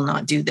will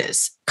not do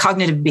this.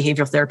 Cognitive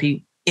behavioral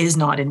therapy is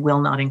not and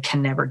will not and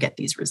can never get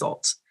these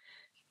results.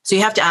 So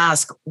you have to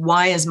ask,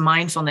 why is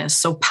mindfulness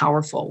so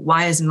powerful?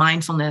 Why is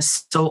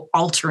mindfulness so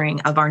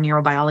altering of our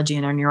neurobiology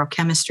and our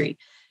neurochemistry?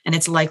 And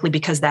it's likely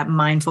because that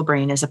mindful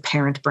brain is a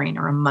parent brain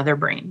or a mother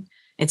brain.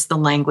 It's the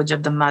language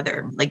of the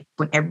mother. Like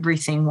when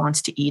everything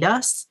wants to eat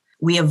us,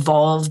 we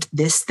evolved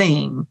this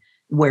thing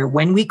where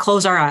when we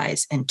close our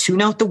eyes and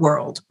tune out the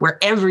world, where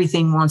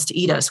everything wants to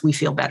eat us, we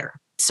feel better.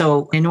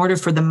 So in order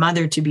for the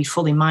mother to be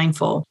fully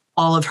mindful,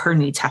 all of her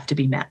needs have to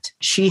be met.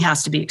 She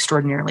has to be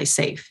extraordinarily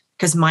safe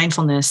because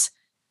mindfulness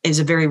is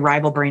a very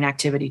rival brain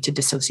activity to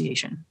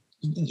dissociation.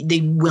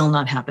 They will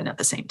not happen at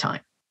the same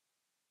time.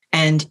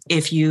 And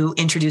if you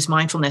introduce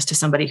mindfulness to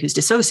somebody who's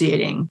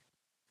dissociating,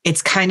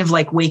 it's kind of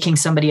like waking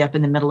somebody up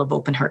in the middle of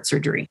open heart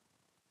surgery.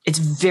 It's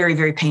very,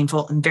 very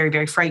painful and very,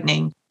 very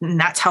frightening. And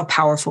that's how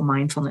powerful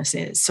mindfulness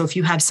is. So if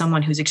you have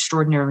someone who's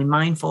extraordinarily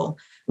mindful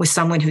with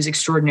someone who's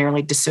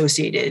extraordinarily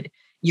dissociated,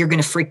 you're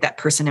going to freak that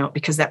person out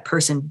because that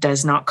person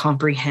does not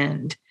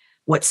comprehend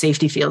what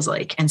safety feels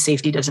like. And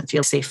safety doesn't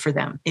feel safe for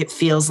them. It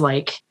feels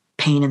like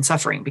pain and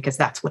suffering because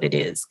that's what it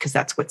is, because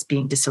that's what's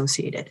being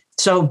dissociated.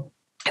 So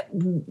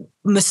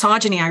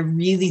misogyny, I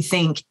really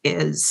think,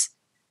 is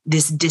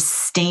this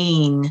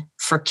disdain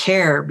for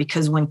care,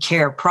 because when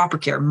care, proper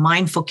care,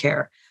 mindful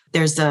care,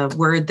 there's a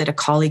word that a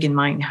colleague in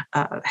mine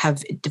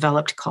have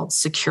developed called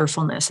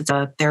securefulness. It's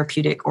a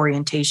therapeutic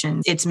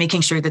orientation. It's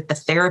making sure that the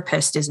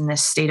therapist is in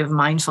this state of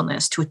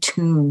mindfulness to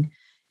attune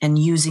and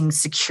using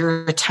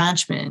secure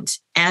attachment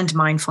and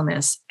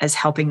mindfulness as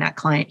helping that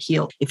client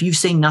heal. If you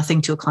say nothing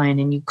to a client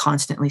and you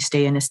constantly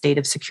stay in a state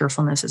of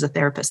securefulness as a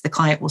therapist, the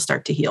client will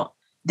start to heal.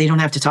 They don't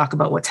have to talk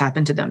about what's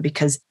happened to them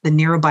because the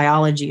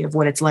neurobiology of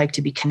what it's like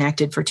to be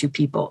connected for two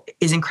people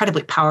is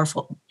incredibly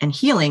powerful and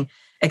healing,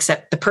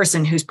 except the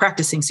person who's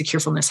practicing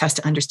securefulness has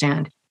to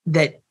understand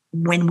that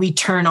when we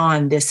turn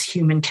on this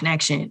human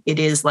connection, it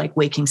is like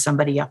waking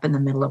somebody up in the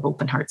middle of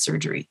open heart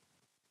surgery.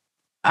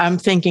 I'm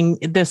thinking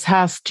this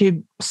has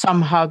to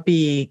somehow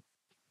be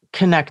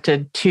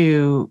connected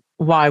to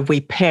why we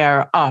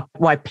pair up,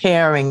 why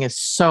pairing is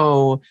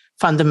so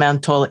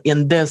fundamental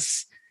in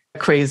this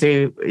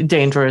crazy,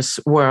 dangerous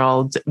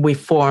world. We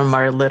form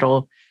our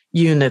little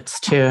units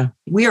too.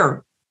 We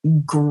are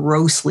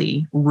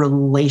grossly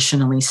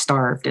relationally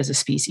starved as a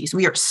species.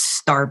 We are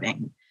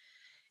starving.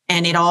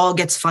 And it all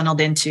gets funneled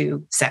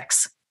into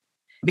sex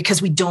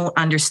because we don't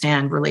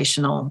understand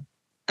relational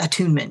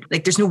attunement.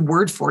 Like there's no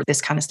word for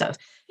this kind of stuff.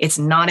 It's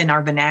not in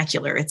our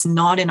vernacular. It's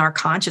not in our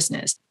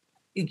consciousness.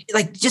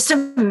 Like just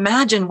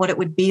imagine what it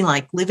would be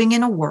like living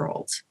in a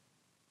world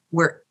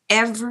where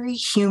every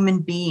human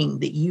being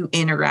that you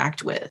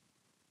interact with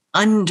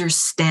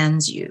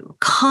understands you,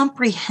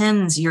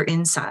 comprehends your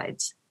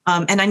insides.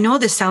 And I know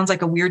this sounds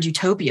like a weird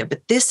utopia,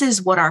 but this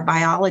is what our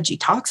biology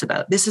talks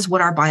about. This is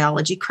what our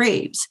biology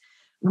craves.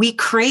 We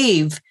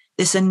crave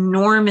this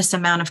enormous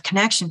amount of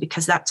connection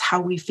because that's how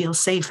we feel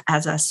safe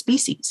as a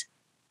species.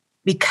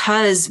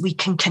 Because we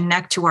can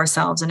connect to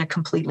ourselves in a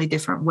completely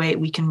different way.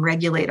 We can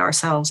regulate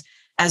ourselves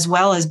as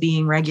well as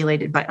being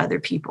regulated by other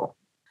people.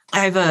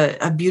 I have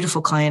a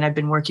beautiful client. I've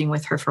been working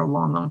with her for a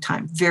long, long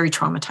time. Very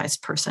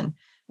traumatized person.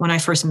 When I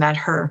first met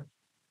her,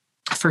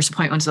 first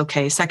appointment was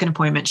okay. Second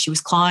appointment, she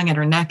was clawing at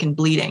her neck and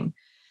bleeding.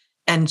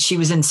 And she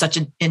was in such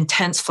an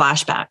intense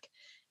flashback.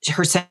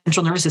 Her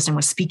central nervous system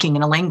was speaking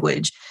in a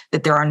language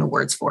that there are no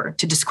words for,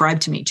 to describe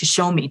to me, to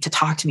show me, to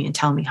talk to me and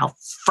tell me how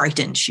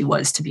frightened she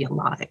was to be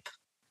alive.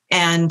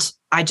 And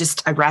I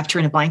wrapped her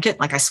in a blanket,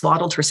 like I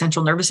swaddled her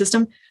central nervous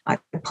system. I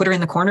put her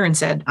in the corner and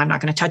said, I'm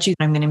not going to touch you.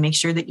 I'm going to make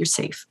sure that you're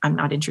safe. I'm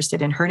not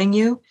interested in hurting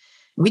you.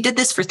 We did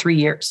this for 3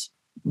 years.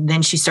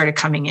 Then she started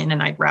coming in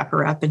and I'd wrap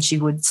her up and she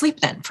would sleep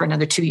then for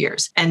another 2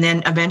 years. And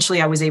then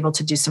eventually I was able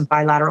to do some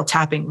bilateral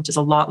tapping, which is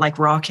a lot like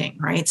rocking,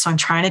 right? So I'm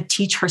trying to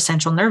teach her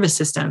central nervous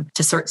system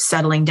to start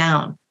settling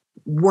down.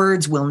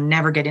 Words will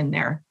never get in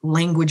there.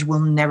 Language will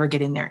never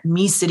get in there.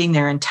 Me sitting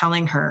there and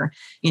telling her,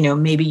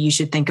 maybe you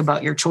should think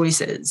about your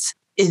choices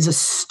is a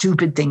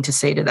stupid thing to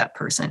say to that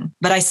person.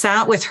 But I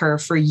sat with her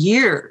for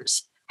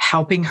years,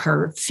 helping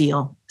her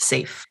feel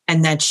safe.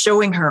 And then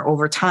showing her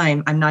over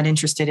time, I'm not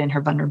interested in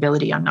her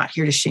vulnerability. I'm not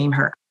here to shame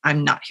her.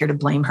 I'm not here to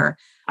blame her.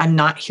 I'm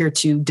not here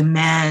to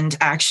demand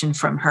action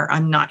from her.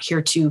 I'm not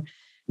here to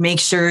make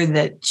sure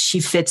that she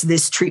fits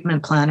this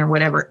treatment plan or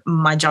whatever.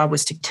 My job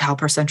was to help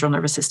her central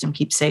nervous system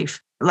keep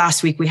safe.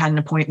 Last week, we had an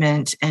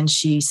appointment and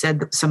she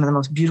said some of the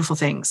most beautiful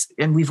things.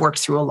 And we've worked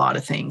through a lot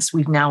of things.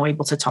 We've now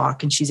able to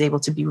talk and she's able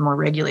to be more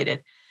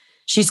regulated.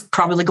 She's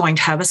probably going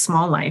to have a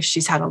small life.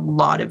 She's had a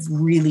lot of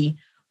really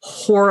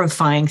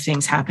horrifying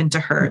things happen to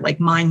her, like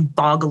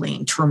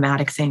mind-boggling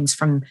traumatic things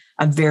from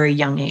a very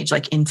young age,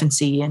 like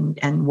infancy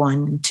and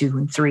 1, 2,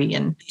 and 3.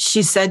 And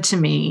she said to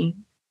me,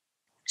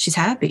 she's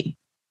happy.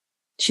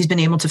 She's been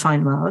able to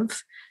find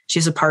love. She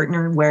has a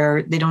partner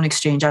where they don't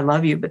exchange, I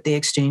love you, but they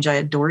exchange, I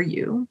adore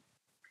you.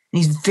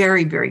 And he's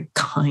very, very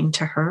kind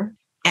to her.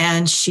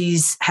 And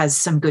has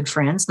some good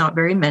friends, not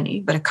very many,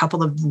 but a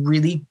couple of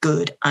really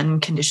good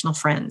unconditional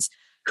friends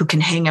who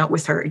can hang out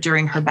with her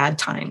during her bad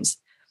times.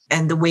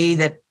 And the way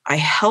that I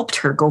helped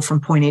her go from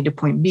point A to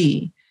point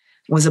B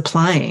was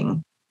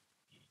applying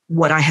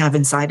what I have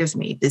inside of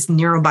me, this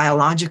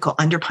neurobiological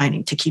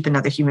underpinning to keep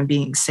another human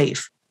being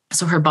safe.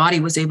 So her body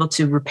was able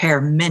to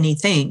repair many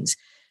things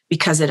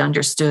because it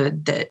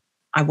understood that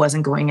I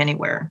wasn't going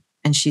anywhere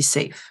and she's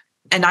safe.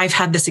 And I've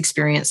had this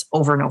experience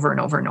over and over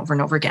and over and over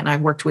and over again. I've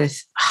worked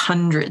with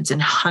hundreds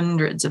and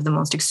hundreds of the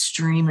most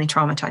extremely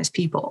traumatized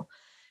people.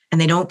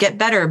 And they don't get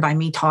better by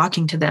me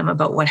talking to them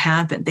about what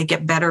happened. They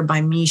get better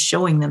by me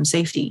showing them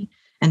safety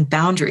and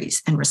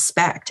boundaries and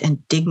respect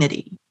and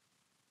dignity.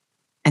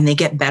 And they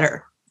get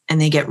better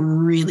and they get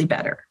really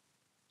better.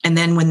 And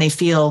then when they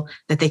feel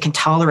that they can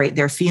tolerate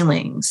their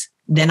feelings,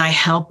 then I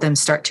help them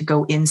start to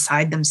go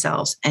inside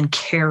themselves and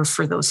care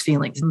for those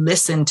feelings.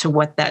 Listen to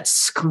what that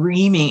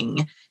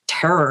screaming,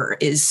 terror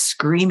is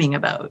screaming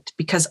about,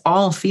 because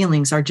all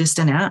feelings are just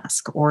an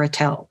ask or a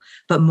tell.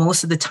 But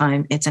most of the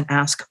time, it's an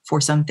ask for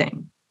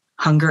something.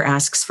 Hunger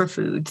asks for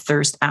food.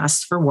 Thirst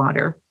asks for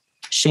water.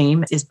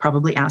 Shame is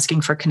probably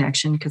asking for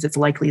connection, because it's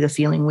likely the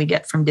feeling we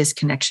get from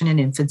disconnection in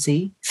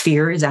infancy.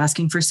 Fear is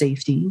asking for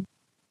safety.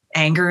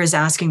 Anger is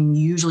asking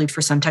usually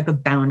for some type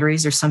of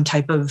boundaries or some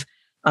type of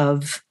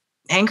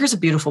anger is a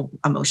beautiful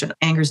emotion.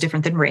 Anger is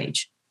different than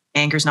rage.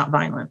 Anger is not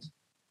violent.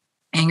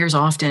 Anger is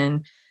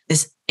often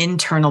this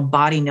internal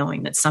body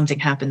knowing that something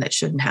happened that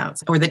shouldn't have,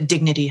 or that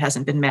dignity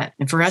hasn't been met.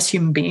 And for us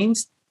human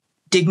beings,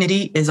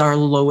 dignity is our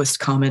lowest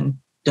common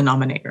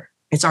denominator.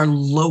 It's our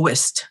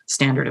lowest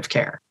standard of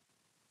care.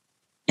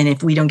 And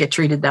if we don't get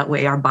treated that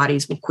way, our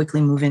bodies will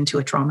quickly move into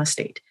a trauma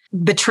state.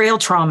 Betrayal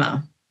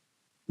trauma,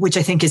 which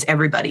I think is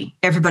everybody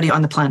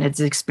on the planet is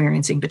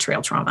experiencing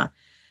betrayal trauma.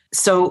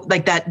 So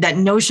like that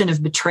notion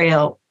of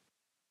betrayal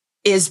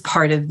is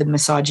part of the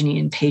misogyny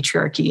and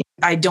patriarchy.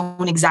 I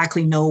don't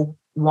exactly know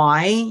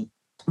why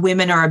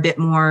women are a bit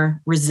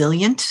more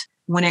resilient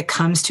when it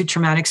comes to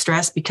traumatic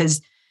stress,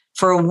 because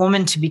for a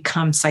woman to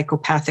become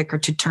psychopathic or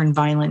to turn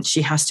violent,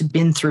 she has to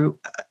been through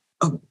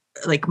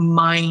like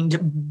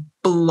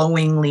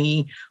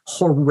mind-blowingly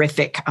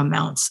horrific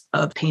amounts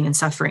of pain and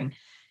suffering.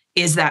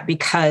 Is that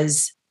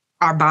because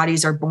our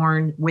bodies are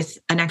born with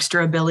an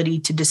extra ability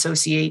to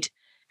dissociate,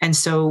 and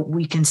so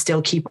we can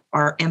still keep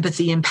our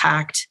empathy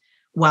intact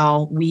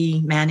while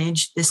we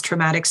manage this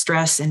traumatic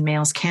stress and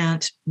males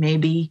can't?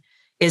 Maybe.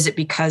 Is it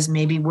because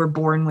maybe we're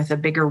born with a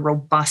bigger,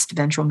 robust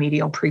ventral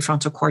medial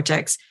prefrontal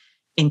cortex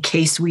in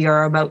case we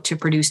are about to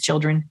produce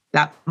children?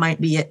 That might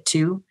be it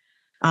too.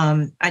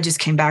 I just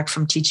came back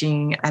from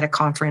teaching at a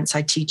conference.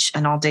 I teach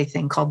an all-day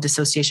thing called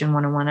Dissociation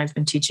 101. I've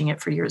been teaching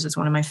it for years. It's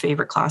one of my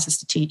favorite classes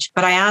to teach.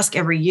 But I ask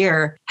every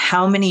year,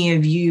 how many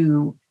of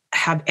you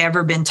have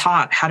ever been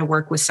taught how to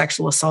work with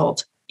sexual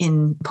assault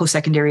in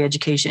post-secondary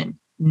education?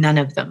 None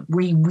of them.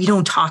 We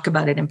don't talk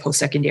about it in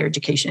post-secondary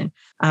education.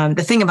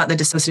 The thing about the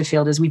dissociative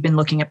field is we've been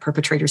looking at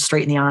perpetrators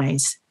straight in the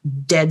eyes,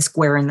 dead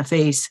square in the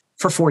face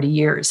for 40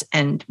 years.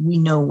 And we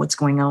know what's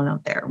going on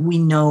out there. We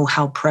know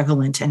how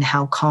prevalent and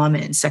how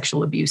common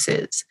sexual abuse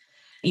is.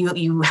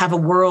 You have a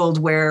world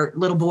where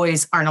little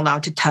boys aren't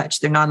allowed to touch.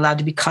 They're not allowed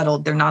to be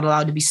cuddled. They're not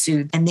allowed to be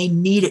soothed. And they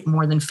need it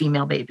more than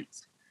female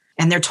babies.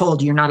 And they're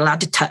told you're not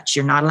allowed to touch.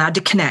 You're not allowed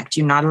to connect.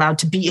 You're not allowed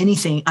to be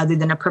anything other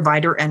than a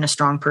provider and a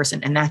strong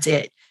person. And that's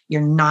it.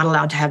 You're not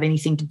allowed to have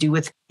anything to do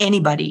with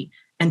anybody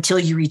until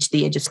you reach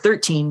the age of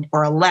 13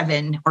 or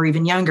 11 or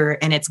even younger.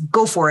 And it's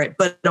go for it,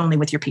 but only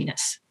with your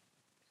penis.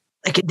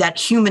 Like that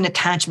human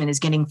attachment is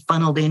getting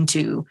funneled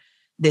into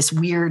this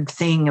weird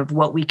thing of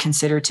what we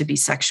consider to be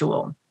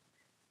sexual.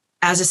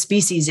 As a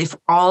species, if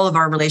all of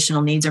our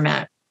relational needs are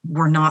met,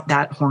 we're not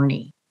that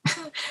horny.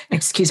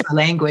 Excuse my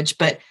language,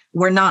 but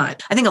we're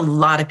not. I think a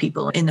lot of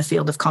people in the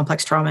field of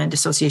complex trauma and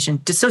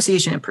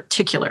dissociation in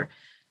particular,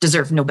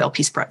 deserve Nobel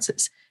Peace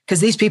Prizes. Because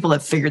these people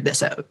have figured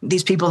this out.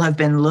 These people have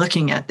been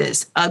looking at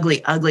this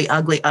ugly, ugly,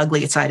 ugly,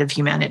 ugly side of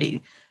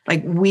humanity.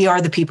 Like we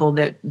are the people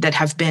that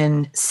have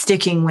been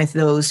sticking with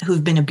those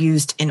who've been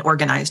abused in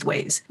organized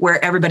ways,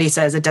 where everybody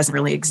says it doesn't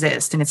really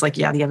exist. And it's like,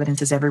 yeah, the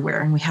evidence is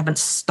everywhere. And we haven't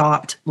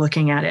stopped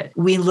looking at it.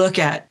 We look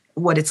at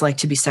what it's like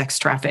to be sex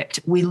trafficked.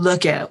 We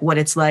look at what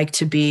it's like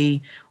to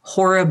be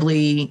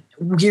horribly,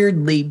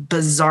 weirdly,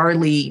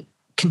 bizarrely,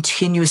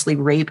 continuously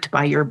raped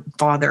by your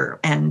father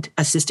and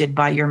assisted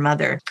by your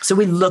mother. So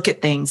we look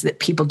at things that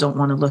people don't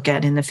want to look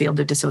at in the field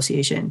of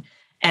dissociation.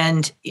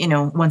 And,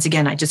 once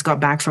again, I just got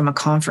back from a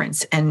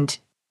conference and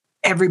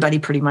everybody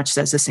pretty much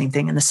says the same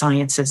thing. And the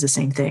science says the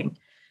same thing,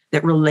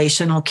 that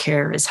relational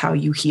care is how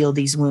you heal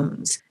these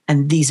wounds.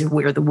 And these are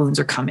where the wounds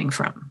are coming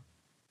from,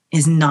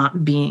 is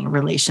not being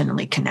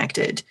relationally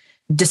connected.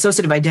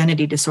 Dissociative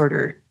identity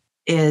disorder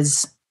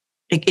it's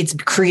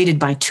created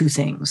by two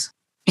things.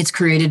 It's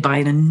created by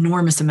an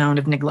enormous amount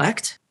of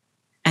neglect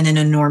and an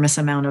enormous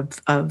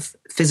amount of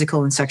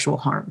physical and sexual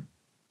harm.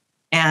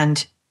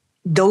 And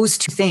those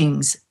two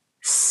things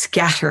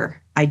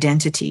scatter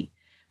identity,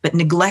 but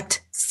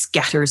neglect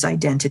scatters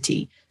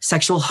identity.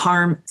 Sexual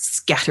harm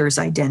scatters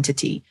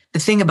identity. The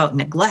thing about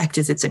neglect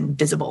is it's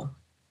invisible.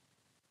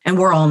 And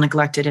we're all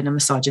neglected in a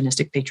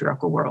misogynistic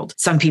patriarchal world.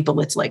 Some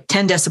people it's like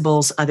 10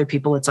 decibels, other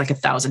people it's like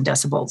 1,000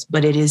 decibels,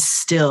 but it is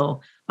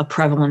still a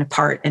prevalent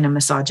part in a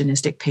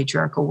misogynistic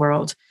patriarchal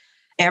world.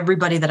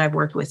 Everybody that I've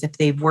worked with, if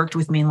they've worked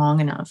with me long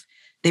enough,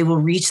 they will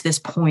reach this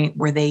point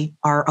where they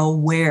are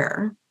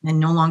aware and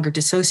no longer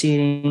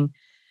dissociating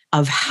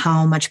of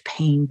how much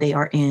pain they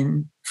are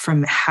in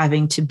from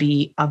having to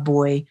be a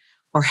boy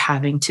or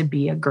having to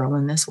be a girl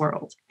in this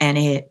world. And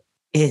it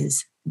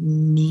is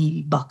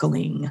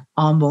knee-buckling,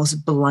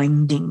 almost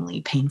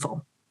blindingly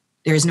painful.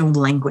 There is no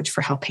language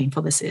for how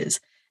painful this is.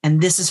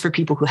 And this is for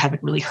people who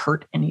haven't really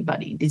hurt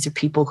anybody. These are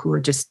people who are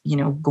just,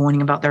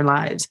 going about their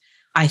lives.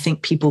 I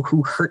think people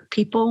who hurt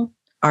people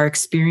are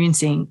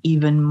experiencing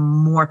even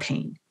more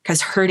pain,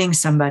 because hurting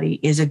somebody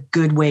is a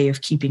good way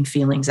of keeping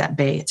feelings at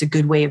bay. It's a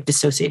good way of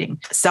dissociating.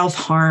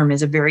 Self-harm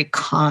is a very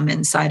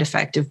common side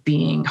effect of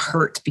being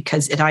hurt,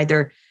 because it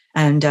either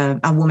And a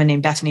woman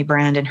named Bethany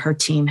Brand and her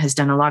team has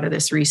done a lot of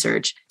this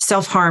research.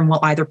 Self-harm will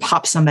either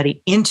pop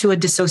somebody into a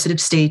dissociative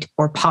state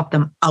or pop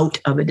them out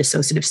of a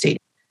dissociative state.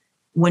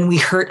 When we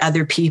hurt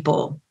other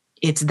people,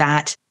 it's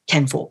that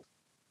tenfold.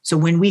 So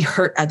when we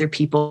hurt other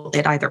people,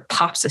 it either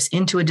pops us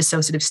into a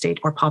dissociative state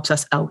or pops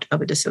us out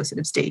of a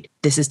dissociative state.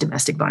 This is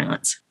domestic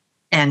violence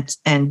and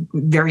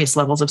various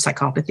levels of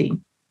psychopathy.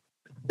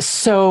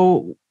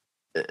 So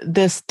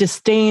this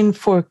disdain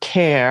for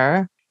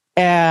care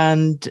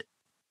and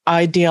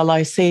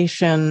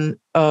idealization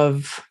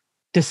of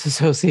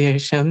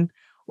disassociation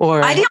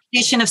or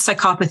idealization of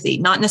psychopathy,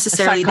 not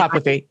necessarily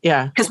psychopathy.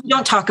 Yeah. Because we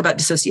don't talk about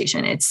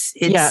dissociation. It's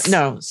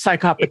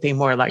psychopathy,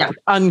 more like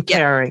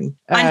uncaring.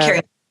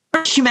 Uncaring.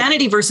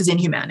 Humanity versus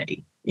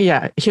inhumanity.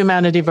 Yeah.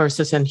 Humanity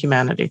versus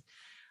inhumanity.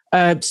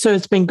 So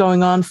it's been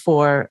going on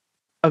for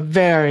a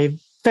very,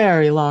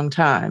 very long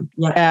time.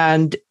 Yeah.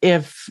 And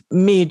if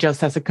me,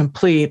 just as a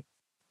complete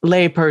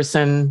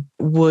layperson,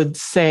 would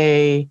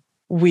say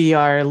we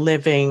are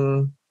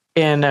living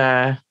in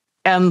a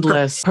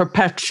endless,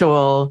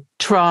 perpetual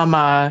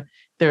trauma.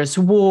 There's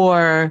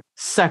war,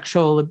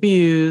 sexual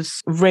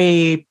abuse,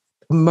 rape,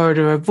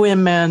 murder of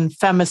women,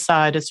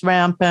 femicide is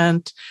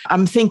rampant.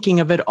 I'm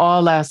thinking of it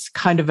all as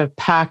kind of a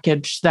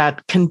package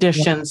that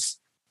conditions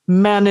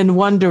men in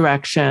one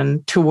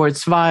direction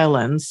towards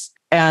violence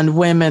and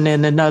women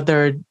in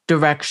another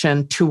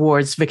direction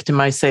towards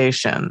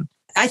victimization.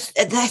 I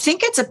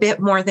think it's a bit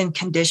more than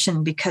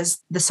conditioned, because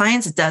the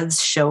science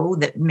does show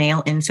that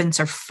male infants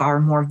are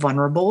far more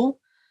vulnerable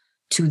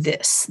to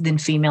this than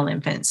female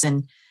infants.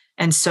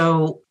 And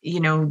so,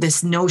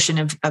 this notion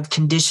of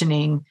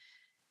conditioning,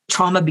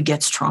 trauma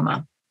begets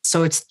trauma.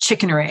 So it's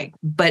chicken or egg,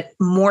 but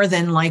more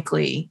than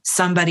likely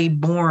somebody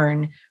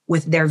born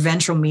with their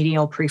ventral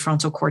medial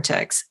prefrontal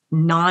cortex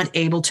not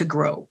able to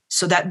grow.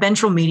 So that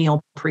ventral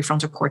medial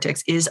prefrontal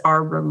cortex is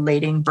our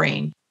relating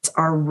brain. It's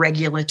our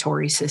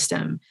regulatory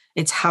system.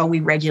 It's how we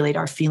regulate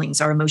our feelings,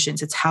 our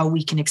emotions. It's how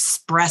we can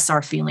express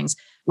our feelings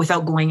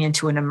without going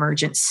into an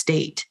emergent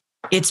state.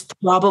 It's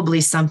probably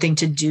something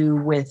to do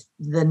with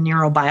the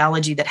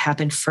neurobiology that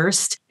happened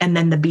first, and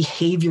then the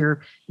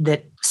behavior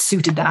that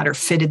suited that or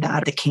fitted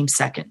that came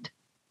second.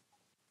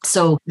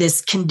 So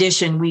this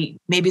condition,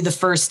 maybe the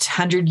first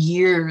 100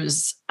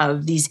 years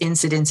of these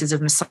incidences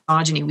of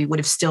misogyny, we would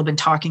have still been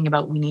talking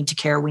about we need to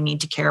care.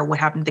 What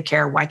happened to the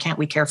care? Why can't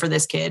we care for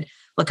this kid?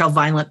 Look how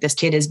violent this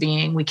kid is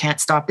being. We can't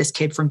stop this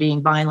kid from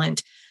being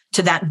violent.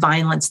 To that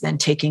violence then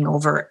taking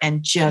over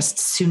and just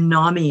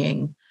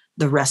tsunamiing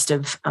the rest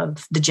of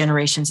the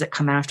generations that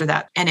come after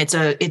that. And it's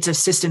a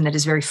system that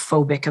is very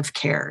phobic of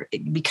care,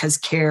 because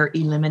care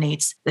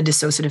eliminates the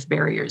dissociative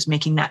barriers,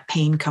 making that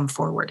pain come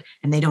forward.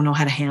 And they don't know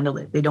how to handle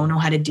it. They don't know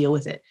how to deal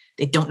with it.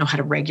 They don't know how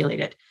to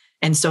regulate it.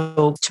 And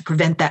so to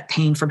prevent that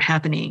pain from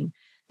happening,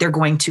 they're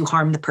going to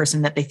harm the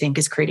person that they think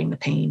is creating the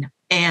pain.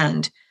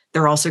 And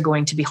they're also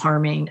going to be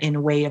harming in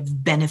a way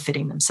of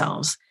benefiting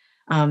themselves.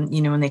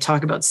 When they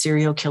talk about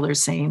serial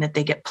killers saying that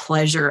they get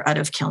pleasure out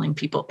of killing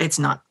people, it's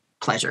not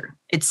pleasure.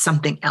 It's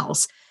something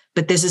else.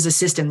 But this is a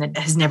system that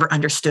has never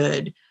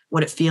understood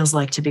what it feels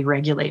like to be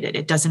regulated.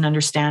 It doesn't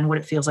understand what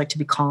it feels like to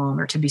be calm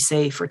or to be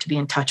safe or to be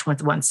in touch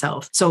with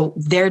oneself. So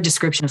their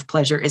description of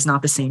pleasure is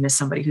not the same as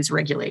somebody who's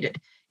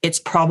regulated. It's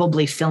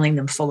probably filling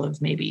them full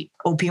of maybe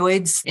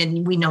opioids.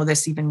 And we know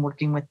this even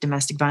working with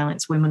domestic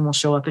violence. Women will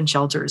show up in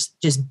shelters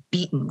just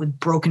beaten with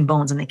broken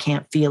bones and they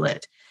can't feel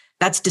it.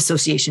 That's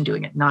dissociation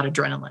doing it, not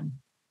adrenaline.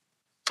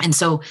 And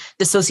so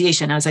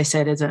dissociation, as I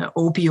said, is an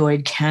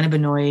opioid,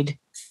 cannabinoid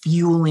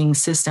fueling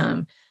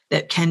system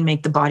that can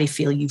make the body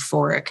feel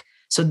euphoric.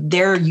 So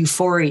their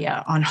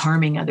euphoria on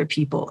harming other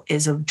people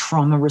is a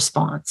trauma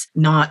response,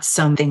 not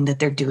something that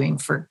they're doing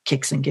for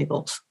kicks and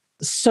giggles.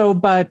 So,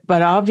 but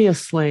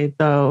obviously,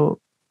 though,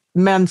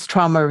 men's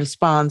trauma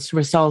response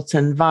results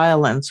in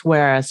violence,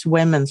 whereas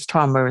women's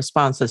trauma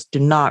responses do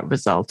not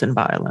result in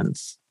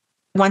violence.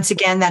 Once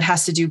again, that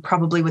has to do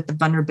probably with the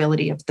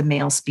vulnerability of the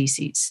male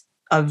species,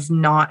 of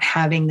not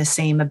having the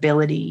same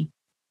ability.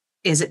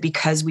 Is it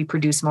because we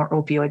produce more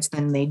opioids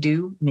than they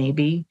do?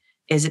 Maybe.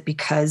 Is it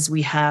because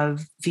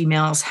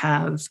females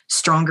have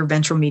stronger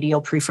ventral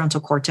medial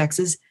prefrontal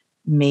cortexes?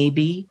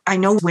 Maybe. I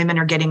know women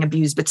are getting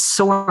abused, but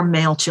so are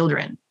male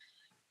children,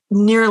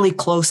 nearly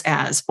close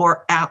as,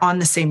 or on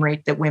the same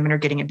rate that women are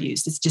getting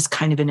abused. It's just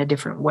kind of in a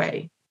different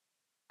way.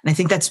 And I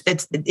think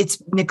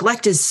it's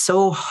neglect is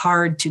so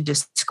hard to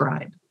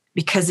describe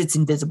because it's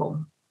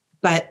invisible.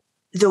 But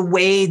the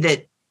way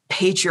that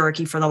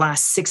patriarchy for the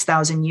last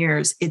 6,000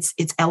 years, it's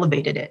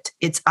elevated it,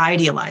 it's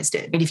idealized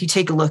it. And if you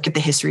take a look at the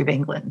history of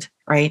England,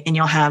 right, and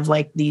you'll have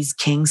like these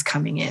kings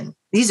coming in,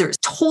 these are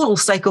total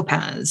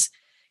psychopaths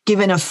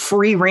given a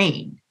free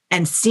rein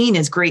and seen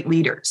as great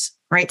leaders,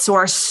 right? So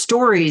our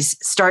stories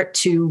start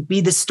to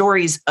be the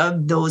stories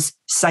of those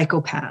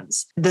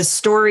psychopaths. The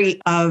story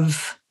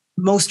of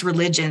most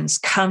religions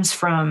comes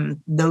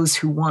from those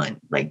who won.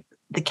 Like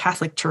the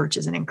Catholic Church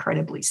is an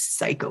incredibly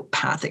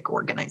psychopathic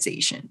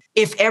organization.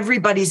 If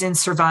everybody's in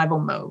survival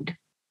mode,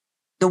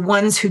 the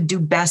ones who do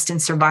best in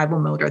survival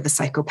mode are the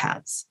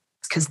psychopaths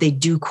because they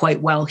do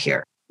quite well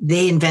here.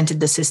 They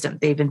invented the system.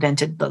 They've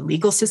invented the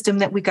legal system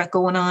that we got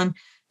going on.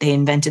 They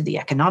invented the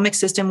economic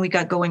system we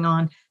got going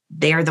on.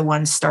 They're the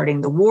ones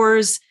starting the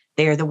wars.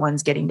 They're the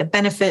ones getting the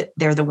benefit.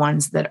 They're the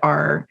ones that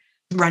are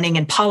running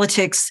in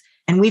politics.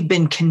 And we've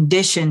been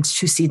conditioned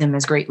to see them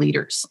as great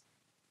leaders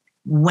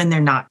when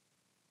they're not.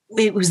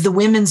 It was the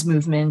women's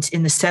movement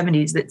in the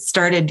 70s that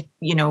started,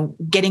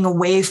 getting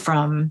away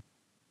from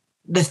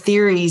the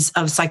theories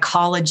of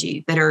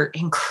psychology that are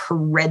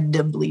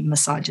incredibly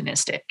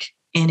misogynistic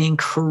and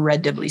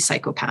incredibly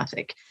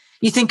psychopathic.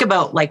 You think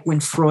about like when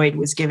Freud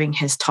was giving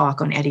his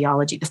talk on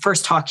etiology, the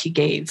first talk he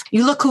gave,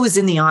 you look who was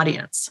in the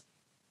audience.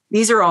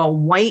 These are all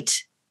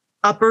white,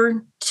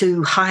 upper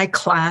to high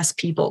class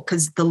people,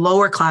 because the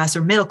lower class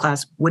or middle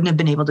class wouldn't have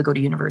been able to go to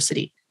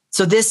university.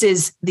 So this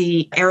is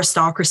the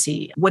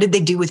aristocracy. What did they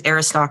do with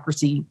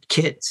aristocracy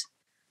kids?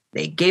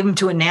 They gave them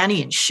to a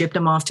nanny and shipped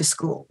them off to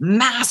school.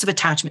 Massive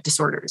attachment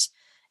disorders.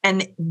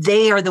 And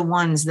they are the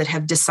ones that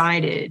have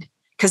decided,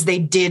 because they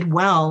did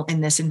well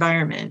in this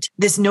environment,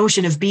 this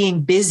notion of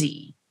being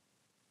busy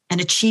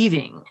and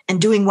achieving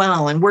and doing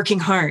well and working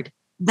hard.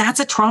 That's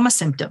a trauma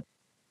symptom.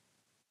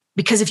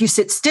 Because if you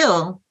sit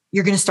still,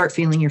 you're going to start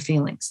feeling your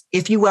feelings.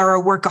 If you are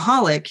a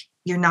workaholic,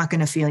 you're not going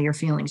to feel your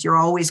feelings. You're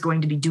always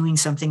going to be doing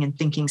something and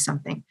thinking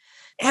something.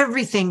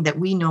 Everything that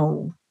we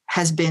know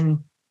has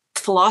been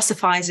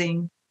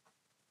philosophizing,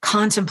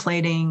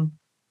 contemplating,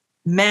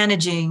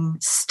 managing,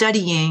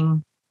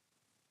 studying,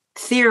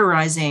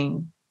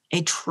 theorizing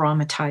a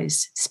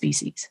traumatized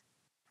species.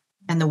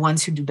 And the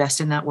ones who do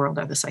best in that world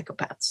are the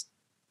psychopaths.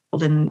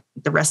 And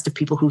the rest of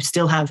people who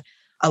still have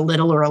a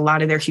little or a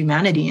lot of their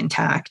humanity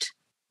intact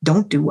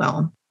don't do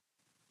well.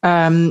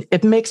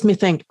 It makes me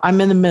think, I'm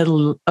in the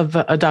middle of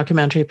a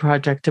documentary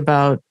project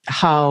about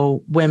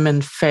how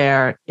women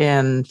fare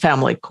in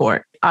family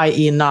court,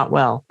 i.e. not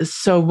well.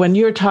 So when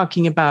you're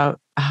talking about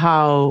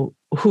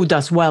who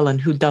does well and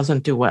who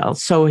doesn't do well.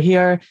 So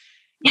here,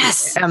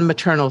 yes, and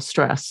maternal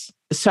stress.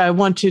 So I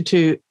want you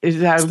to,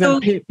 I'm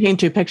going to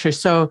paint you a picture.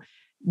 So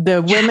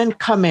the women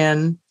come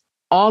in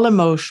all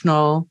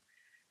emotional,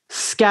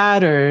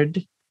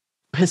 scattered,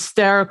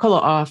 hysterical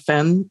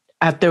often,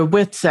 at their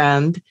wits'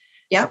 end.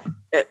 Yep.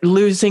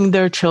 Losing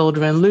their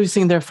children,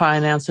 losing their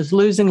finances,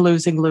 losing.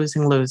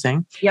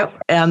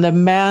 Yep. And the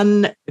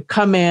men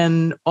come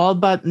in all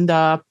buttoned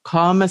up,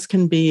 calm as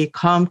can be,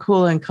 calm,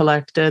 cool, and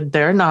collected.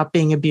 They're not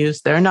being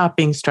abused. They're not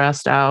being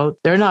stressed out.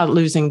 They're not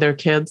losing their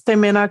kids. They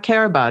may not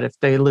care about if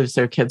they lose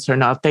their kids or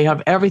not. They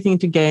have everything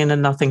to gain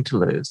and nothing to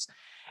lose,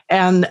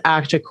 and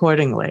act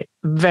accordingly,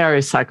 very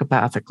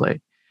psychopathically.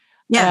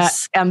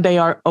 Yes. And they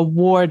are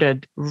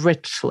awarded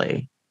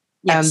richly.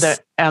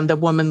 Yes. And the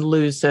woman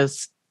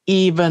loses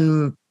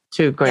even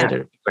to a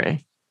greater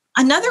degree.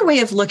 Another way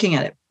of looking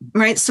at it,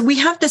 right? So we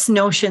have this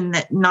notion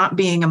that not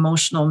being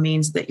emotional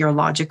means that you're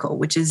logical,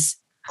 which is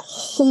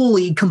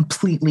wholly,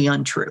 completely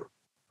untrue.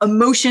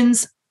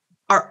 Emotions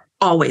are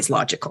always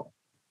logical.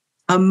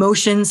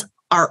 Emotions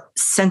are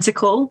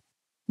sensical.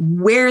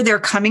 Where they're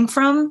coming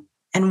from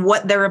and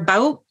what they're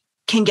about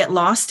can get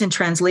lost in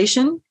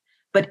translation,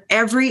 but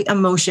every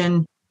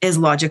emotion is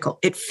logical.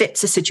 It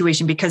fits a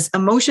situation because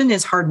emotion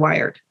is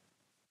hardwired.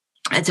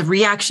 It's a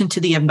reaction to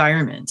the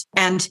environment.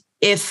 And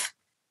if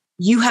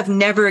you have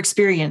never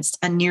experienced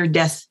a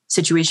near-death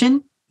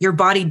situation, your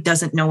body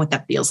doesn't know what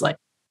that feels like.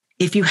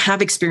 If you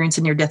have experienced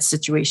a near-death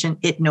situation,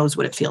 it knows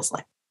what it feels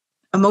like.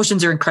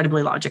 Emotions are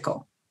incredibly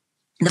logical.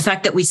 The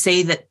fact that we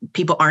say that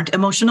people aren't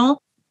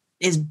emotional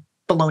is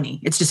baloney.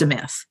 It's just a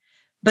myth.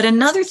 But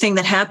another thing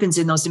that happens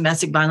in those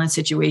domestic violence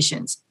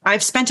situations,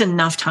 I've spent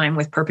enough time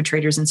with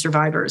perpetrators and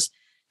survivors.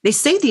 They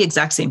say the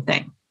exact same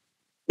thing.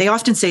 They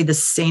often say the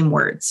same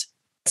words.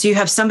 So you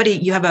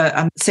have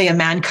a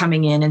man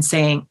coming in and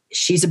saying,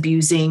 she's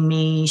abusing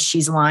me,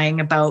 she's lying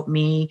about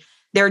me.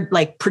 They're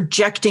like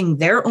projecting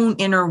their own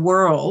inner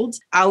world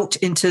out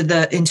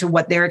into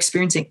what they're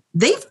experiencing.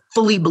 They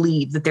fully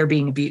believe that they're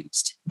being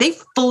abused. They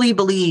fully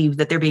believe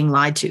that they're being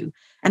lied to.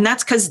 And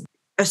that's because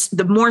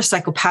the more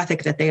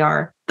psychopathic that they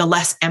are, the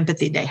less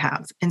empathy they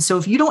have. And so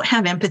if you don't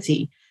have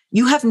empathy,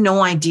 you have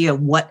no idea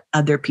what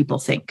other people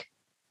think.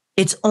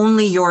 It's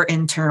only your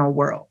internal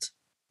world.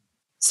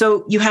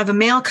 So you have a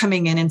male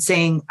coming in and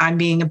saying, I'm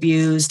being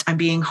abused, I'm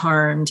being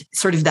harmed,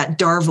 sort of that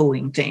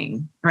Darvoing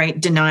thing, right?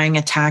 Denying,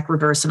 attack,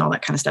 reverse, and all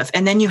that kind of stuff.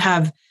 And then you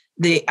have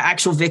the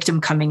actual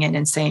victim coming in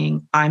and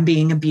saying, I'm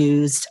being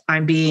abused,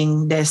 I'm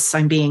being this,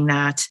 I'm being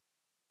that.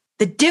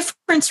 The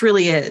difference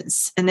really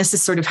is, and this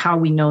is sort of how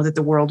we know that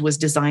the world was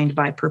designed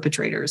by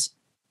perpetrators,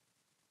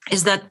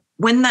 is that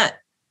when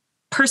that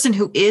person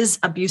who is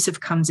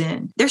abusive comes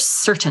in, they're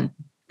certain,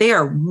 they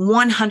are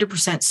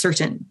 100%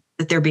 certain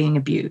that they're being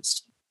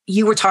abused.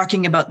 You were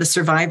talking about the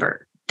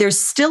survivor. There's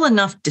still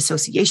enough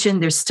dissociation.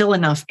 There's still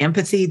enough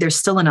empathy. There's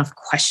still enough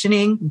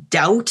questioning,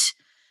 doubt,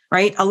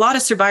 right? A lot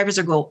of survivors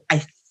are go,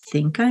 I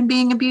think I'm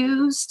being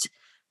abused,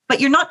 but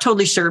you're not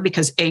totally sure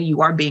because A,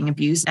 you are being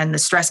abused and the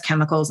stress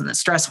chemicals and the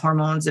stress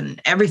hormones and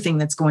everything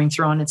that's going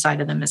through on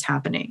inside of them is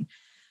happening.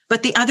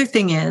 But the other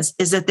thing is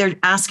that they're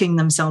asking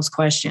themselves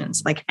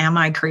questions like, am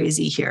I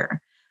crazy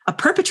here? A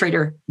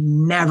perpetrator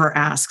never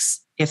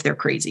asks if they're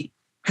crazy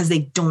because they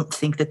don't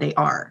think that they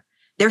are.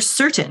 They're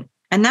certain.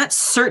 And that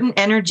certain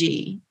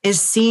energy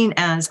is seen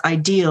as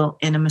ideal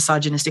in a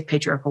misogynistic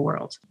patriarchal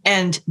world.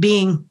 And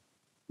being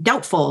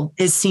doubtful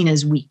is seen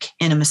as weak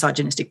in a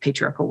misogynistic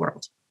patriarchal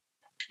world.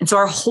 And so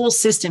our whole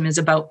system is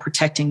about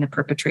protecting the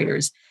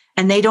perpetrators.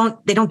 And they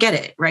don't get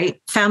it,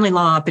 right? Family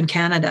law up in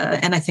Canada,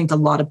 and I think a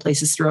lot of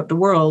places throughout the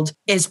world,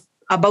 is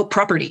about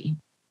property,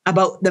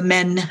 about the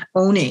men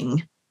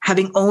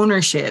having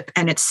ownership.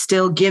 And it's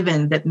still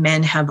given that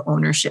men have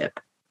ownership.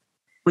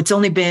 It's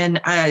only been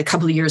a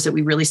couple of years that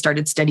we really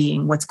started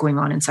studying what's going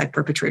on inside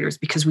perpetrators,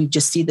 because we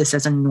just see this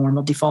as a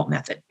normal default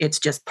method. It's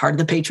just part of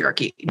the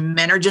patriarchy.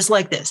 Men are just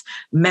like this.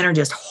 Men are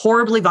just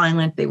horribly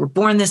violent. They were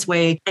born this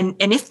way. And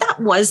if that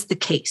was the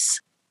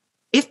case,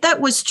 if that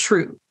was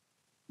true,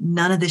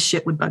 none of this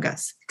shit would bug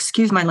us.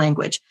 Excuse my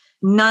language.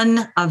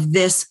 None of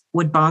this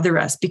would bother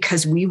us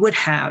because we would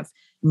have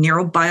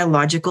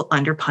neurobiological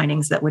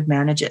underpinnings that would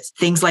manage it.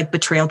 Things like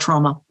betrayal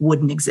trauma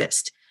wouldn't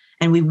exist.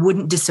 And we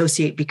wouldn't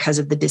dissociate because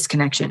of the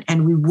disconnection.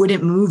 And we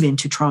wouldn't move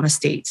into trauma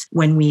states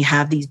when we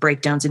have these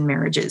breakdowns in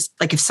marriages.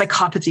 Like if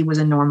psychopathy was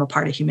a normal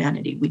part of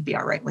humanity, we'd be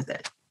all right with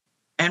it.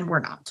 And we're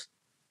not.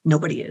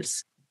 Nobody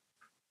is.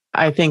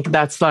 I think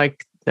that's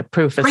like the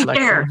proof is right like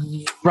there,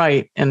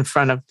 right in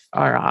front of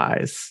our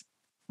eyes.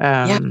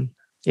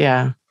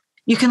 Yeah.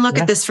 You can look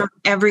at this from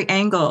every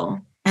angle,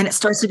 and it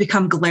starts to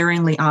become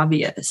glaringly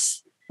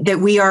obvious that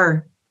we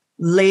are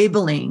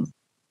labeling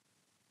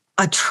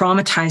a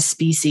traumatized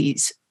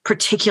species,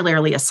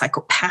 particularly a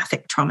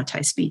psychopathic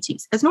traumatized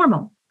species, as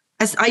normal,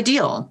 as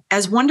ideal,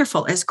 as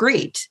wonderful, as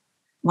great.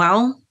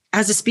 Well,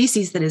 as a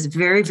species that is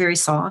very, very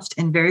soft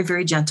and very,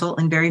 very gentle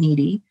and very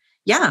needy,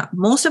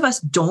 most of us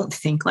don't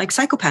think like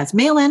psychopaths,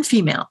 male and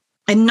female.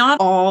 And not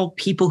all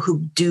people who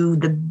do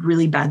the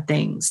really bad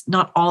things,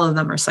 not all of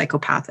them are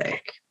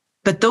psychopathic.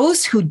 But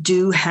those who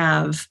do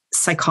have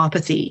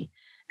psychopathy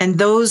and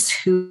those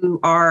who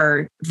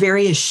are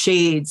various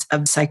shades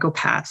of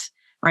psychopath,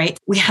 right?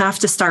 We have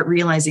to start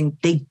realizing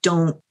they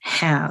don't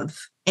have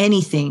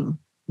anything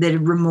that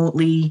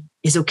remotely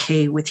is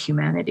okay with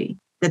humanity,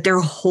 that their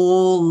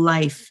whole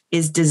life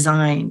is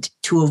designed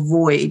to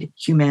avoid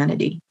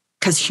humanity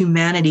because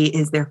humanity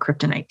is their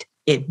kryptonite.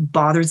 It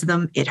bothers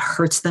them, it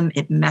hurts them,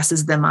 it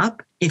messes them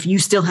up. If you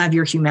still have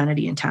your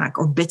humanity intact,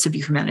 or bits of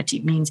your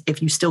humanity, means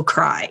if you still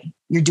cry,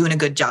 you're doing a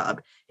good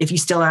job. If you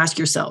still ask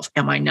yourself,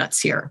 am I nuts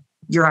here?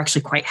 You're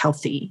actually quite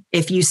healthy.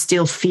 If you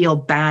still feel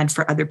bad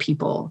for other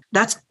people,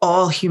 that's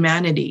all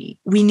humanity.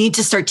 We need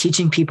to start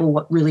teaching people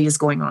what really is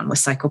going on with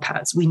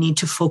psychopaths. We need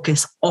to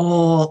focus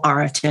all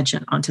our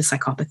attention onto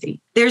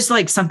psychopathy. There's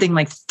like something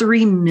like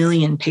 3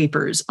 million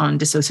papers on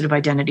dissociative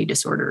identity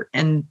disorder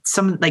and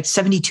some like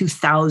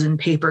 72,000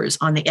 papers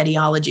on the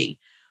etiology.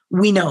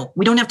 We know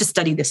we don't have to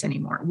study this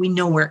anymore. We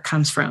know where it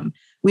comes from.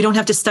 We don't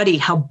have to study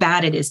how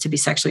bad it is to be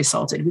sexually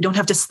assaulted. We don't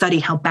have to study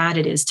how bad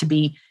it is to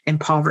be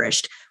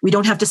impoverished. We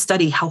don't have to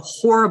study how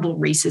horrible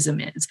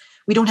racism is.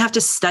 We don't have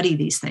to study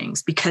these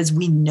things because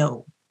we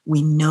know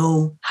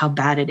how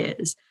bad it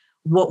is.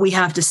 What we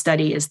have to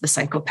study is the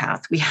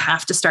psychopath. We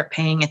have to start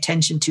paying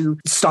attention to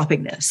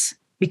stopping this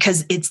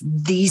because it's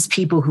these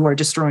people who are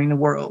destroying the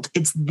world.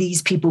 It's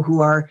these people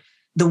who are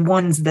the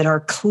ones that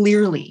are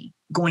clearly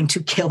going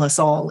to kill us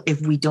all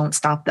if we don't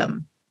stop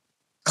them.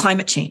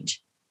 Climate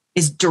change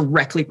is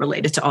directly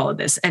related to all of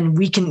this. And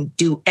we can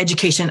do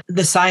education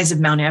the size of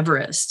Mount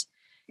Everest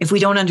if we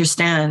don't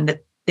understand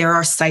that there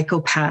are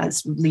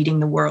psychopaths leading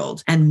the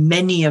world. And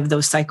many of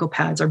those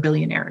psychopaths are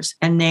billionaires.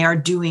 And they are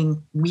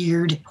doing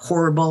weird,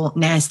 horrible,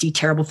 nasty,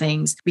 terrible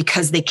things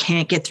because they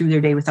can't get through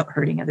their day without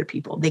hurting other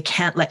people. They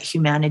can't let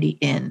humanity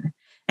in.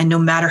 And no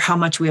matter how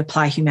much we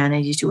apply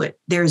humanity to it,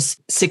 there's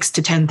 6,000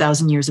 to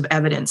 10,000 years of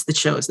evidence that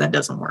shows that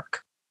doesn't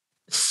work.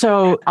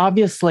 So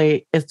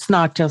obviously, it's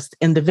not just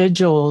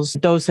individuals.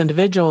 Those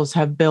individuals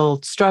have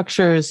built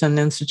structures and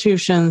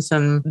institutions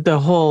and the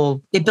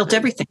whole... They built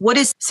everything. What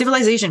is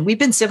civilization? We've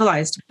been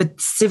civilized, but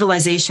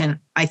civilization,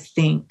 I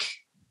think,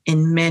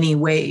 in many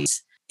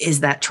ways, is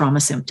that trauma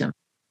symptom.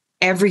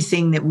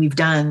 Everything that we've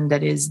done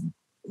that is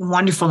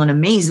wonderful and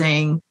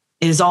amazing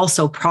is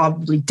also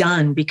probably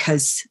done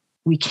because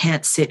we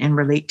can't sit and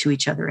relate to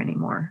each other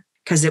anymore,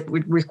 because it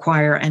would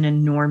require an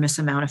enormous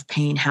amount of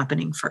pain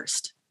happening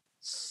first.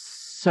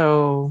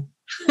 So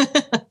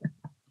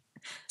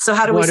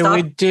how do we stop? What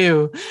do we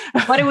do?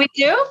 What do we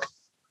do?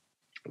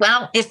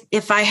 Well,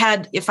 if I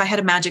had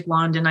a magic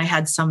wand and I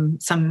had some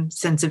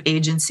sense of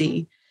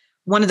agency,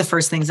 one of the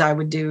first things I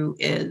would do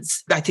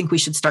is I think we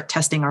should start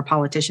testing our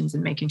politicians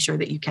and making sure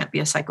that you can't be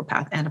a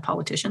psychopath and a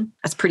politician.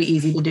 That's pretty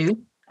easy to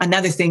do.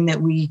 Another thing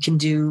that we can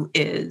do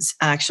is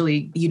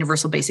actually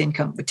universal basic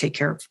income would take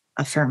care of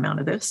a fair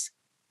amount of this.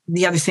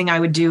 The other thing I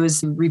would do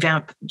is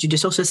revamp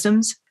judicial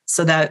systems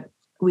so that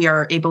we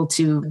are able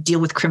to deal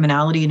with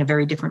criminality in a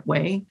very different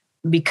way,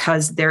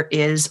 because there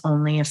is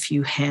only a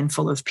few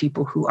handful of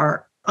people who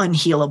are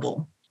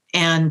unhealable.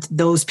 And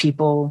those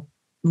people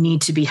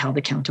need to be held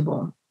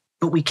accountable,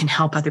 but we can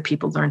help other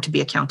people learn to be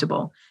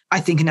accountable.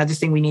 I think another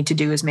thing we need to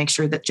do is make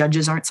sure that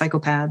judges aren't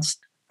psychopaths.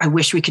 I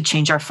wish we could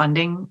change our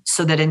funding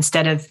so that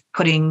instead of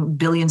putting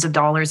billions of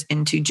dollars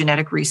into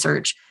genetic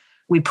research,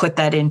 we put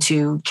that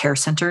into care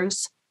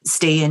centers,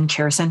 stay in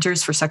care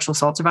centers for sexual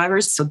assault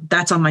survivors. So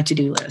that's on my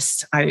to-do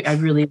list. I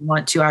really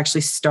want to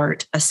actually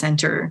start a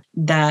center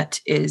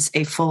that is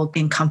a full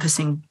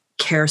encompassing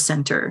care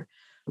center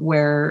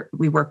where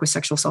we work with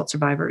sexual assault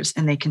survivors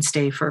and they can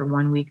stay for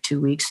 1 week, 2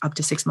 weeks, up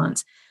to 6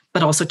 months,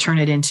 but also turn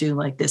it into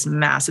like this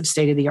massive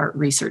state-of-the-art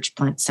research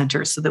plant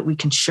center so that we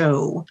can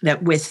show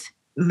that with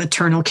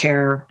maternal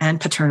care and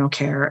paternal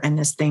care and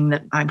this thing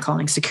that I'm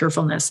calling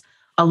securefulness,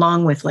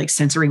 along with like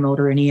sensory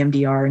motor and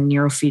EMDR and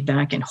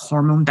neurofeedback and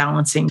hormone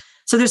balancing.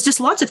 So there's just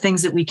lots of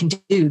things that we can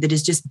do that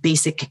is just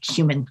basic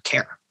human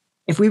care.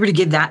 If we were to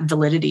give that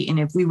validity and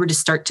if we were to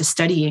start to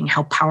studying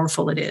how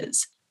powerful it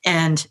is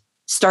and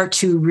start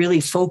to really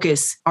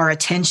focus our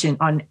attention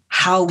on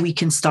how we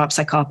can stop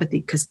psychopathy,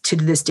 because to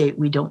this date,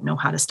 we don't know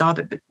how to stop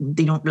it, but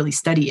they don't really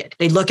study it.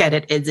 They look at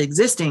it as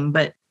existing,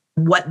 but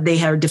what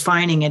they are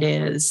defining it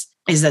is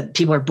that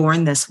people are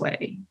born this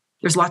way.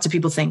 There's lots of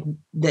people think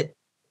that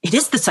it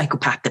is the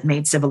psychopath that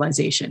made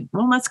civilization.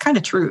 Well, that's kind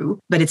of true,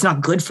 but it's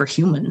not good for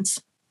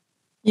humans.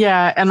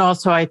 Yeah. And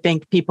also, I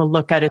think people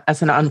look at it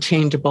as an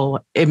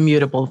unchangeable,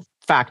 immutable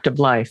fact of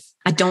life.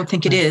 I don't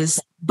think it is,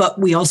 but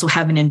we also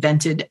haven't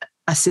invented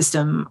a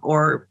system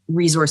or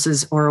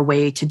resources or a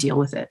way to deal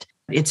with it.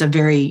 It's a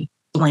very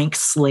blank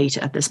slate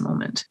at this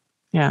moment.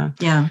 Yeah.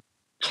 Yeah.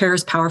 Care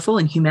is powerful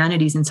and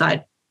humanity is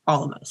inside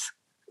all of us.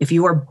 If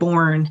you are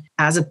born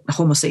as a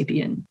Homo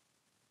sapien,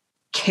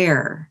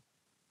 care,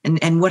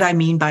 and what I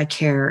mean by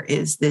care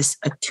is this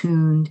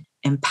attuned,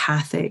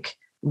 empathic,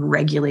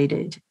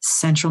 regulated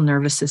central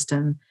nervous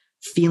system,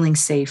 feeling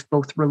safe,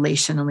 both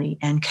relationally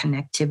and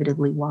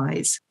connectively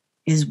wise,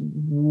 is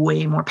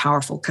way more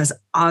powerful because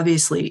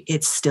obviously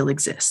it still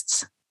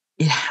exists.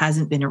 It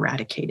hasn't been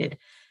eradicated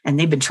and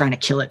they've been trying to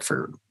kill it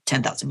for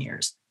 10,000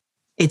 years.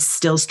 It's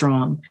still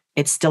strong.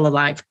 It's still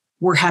alive.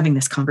 We're having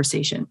this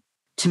conversation.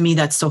 To me,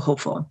 that's so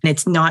hopeful. And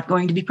it's not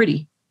going to be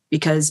pretty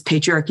because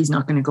patriarchy is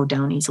not going to go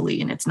down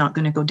easily and it's not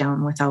going to go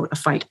down without a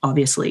fight,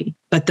 obviously.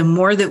 But the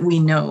more that we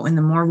know and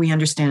the more we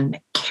understand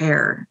that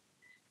care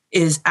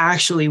is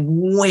actually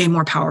way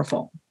more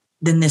powerful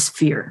than this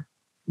fear,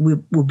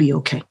 we'll be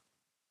okay.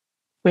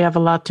 We have a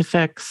lot to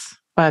fix,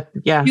 but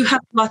yeah. You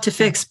have a lot to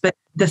fix, but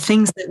the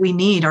things that we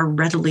need are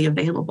readily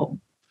available.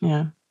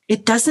 Yeah.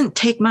 It doesn't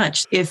take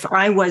much. If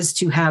I was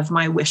to have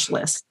my wish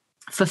list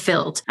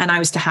fulfilled and I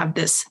was to have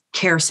this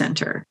care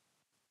center,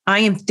 I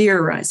am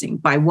theorizing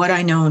by what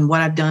I know and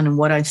what I've done and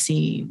what I've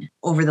seen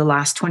over the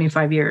last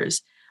 25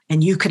 years.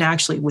 And you could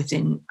actually,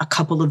 within a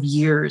couple of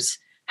years,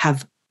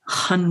 have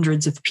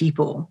hundreds of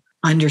people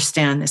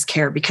understand this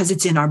care because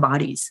it's in our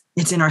bodies,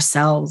 it's in our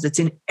cells, it's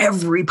in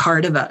every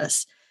part of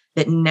us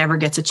that never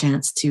gets a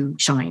chance to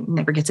shine,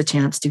 never gets a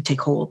chance to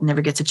take hold,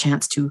 never gets a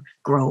chance to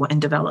grow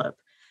and develop.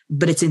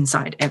 But it's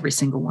inside every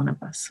single one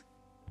of us.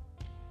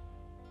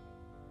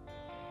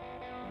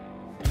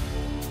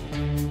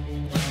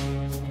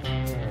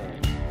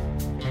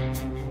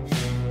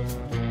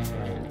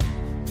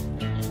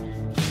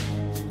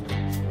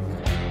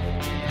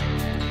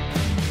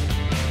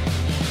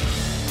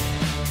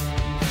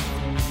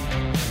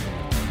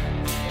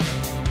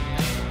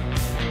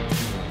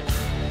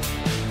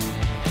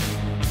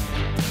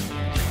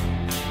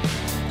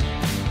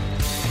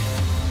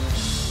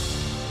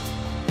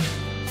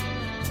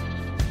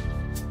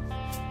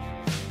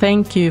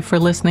 Thank you for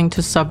listening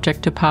to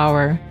Subject to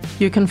Power.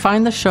 You can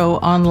find the show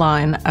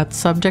online at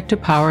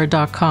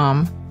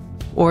subjecttopower.com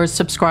or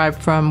subscribe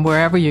from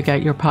wherever you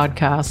get your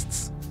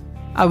podcasts.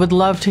 I would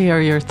love to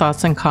hear your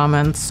thoughts and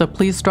comments, so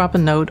please drop a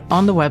note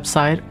on the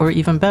website, or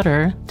even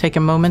better, take a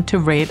moment to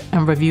rate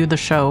and review the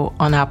show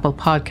on Apple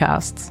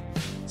Podcasts.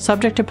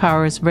 Subject to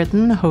Power is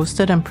written,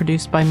 hosted, and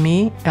produced by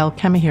me, Elle.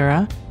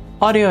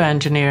 Audio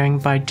engineering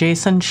by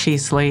Jason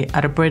Sheasley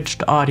at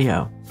Abridged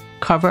Audio.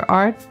 Cover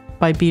art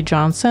by B.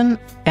 Johnson,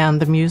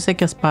 and the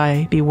music is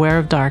by Beware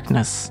of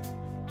Darkness.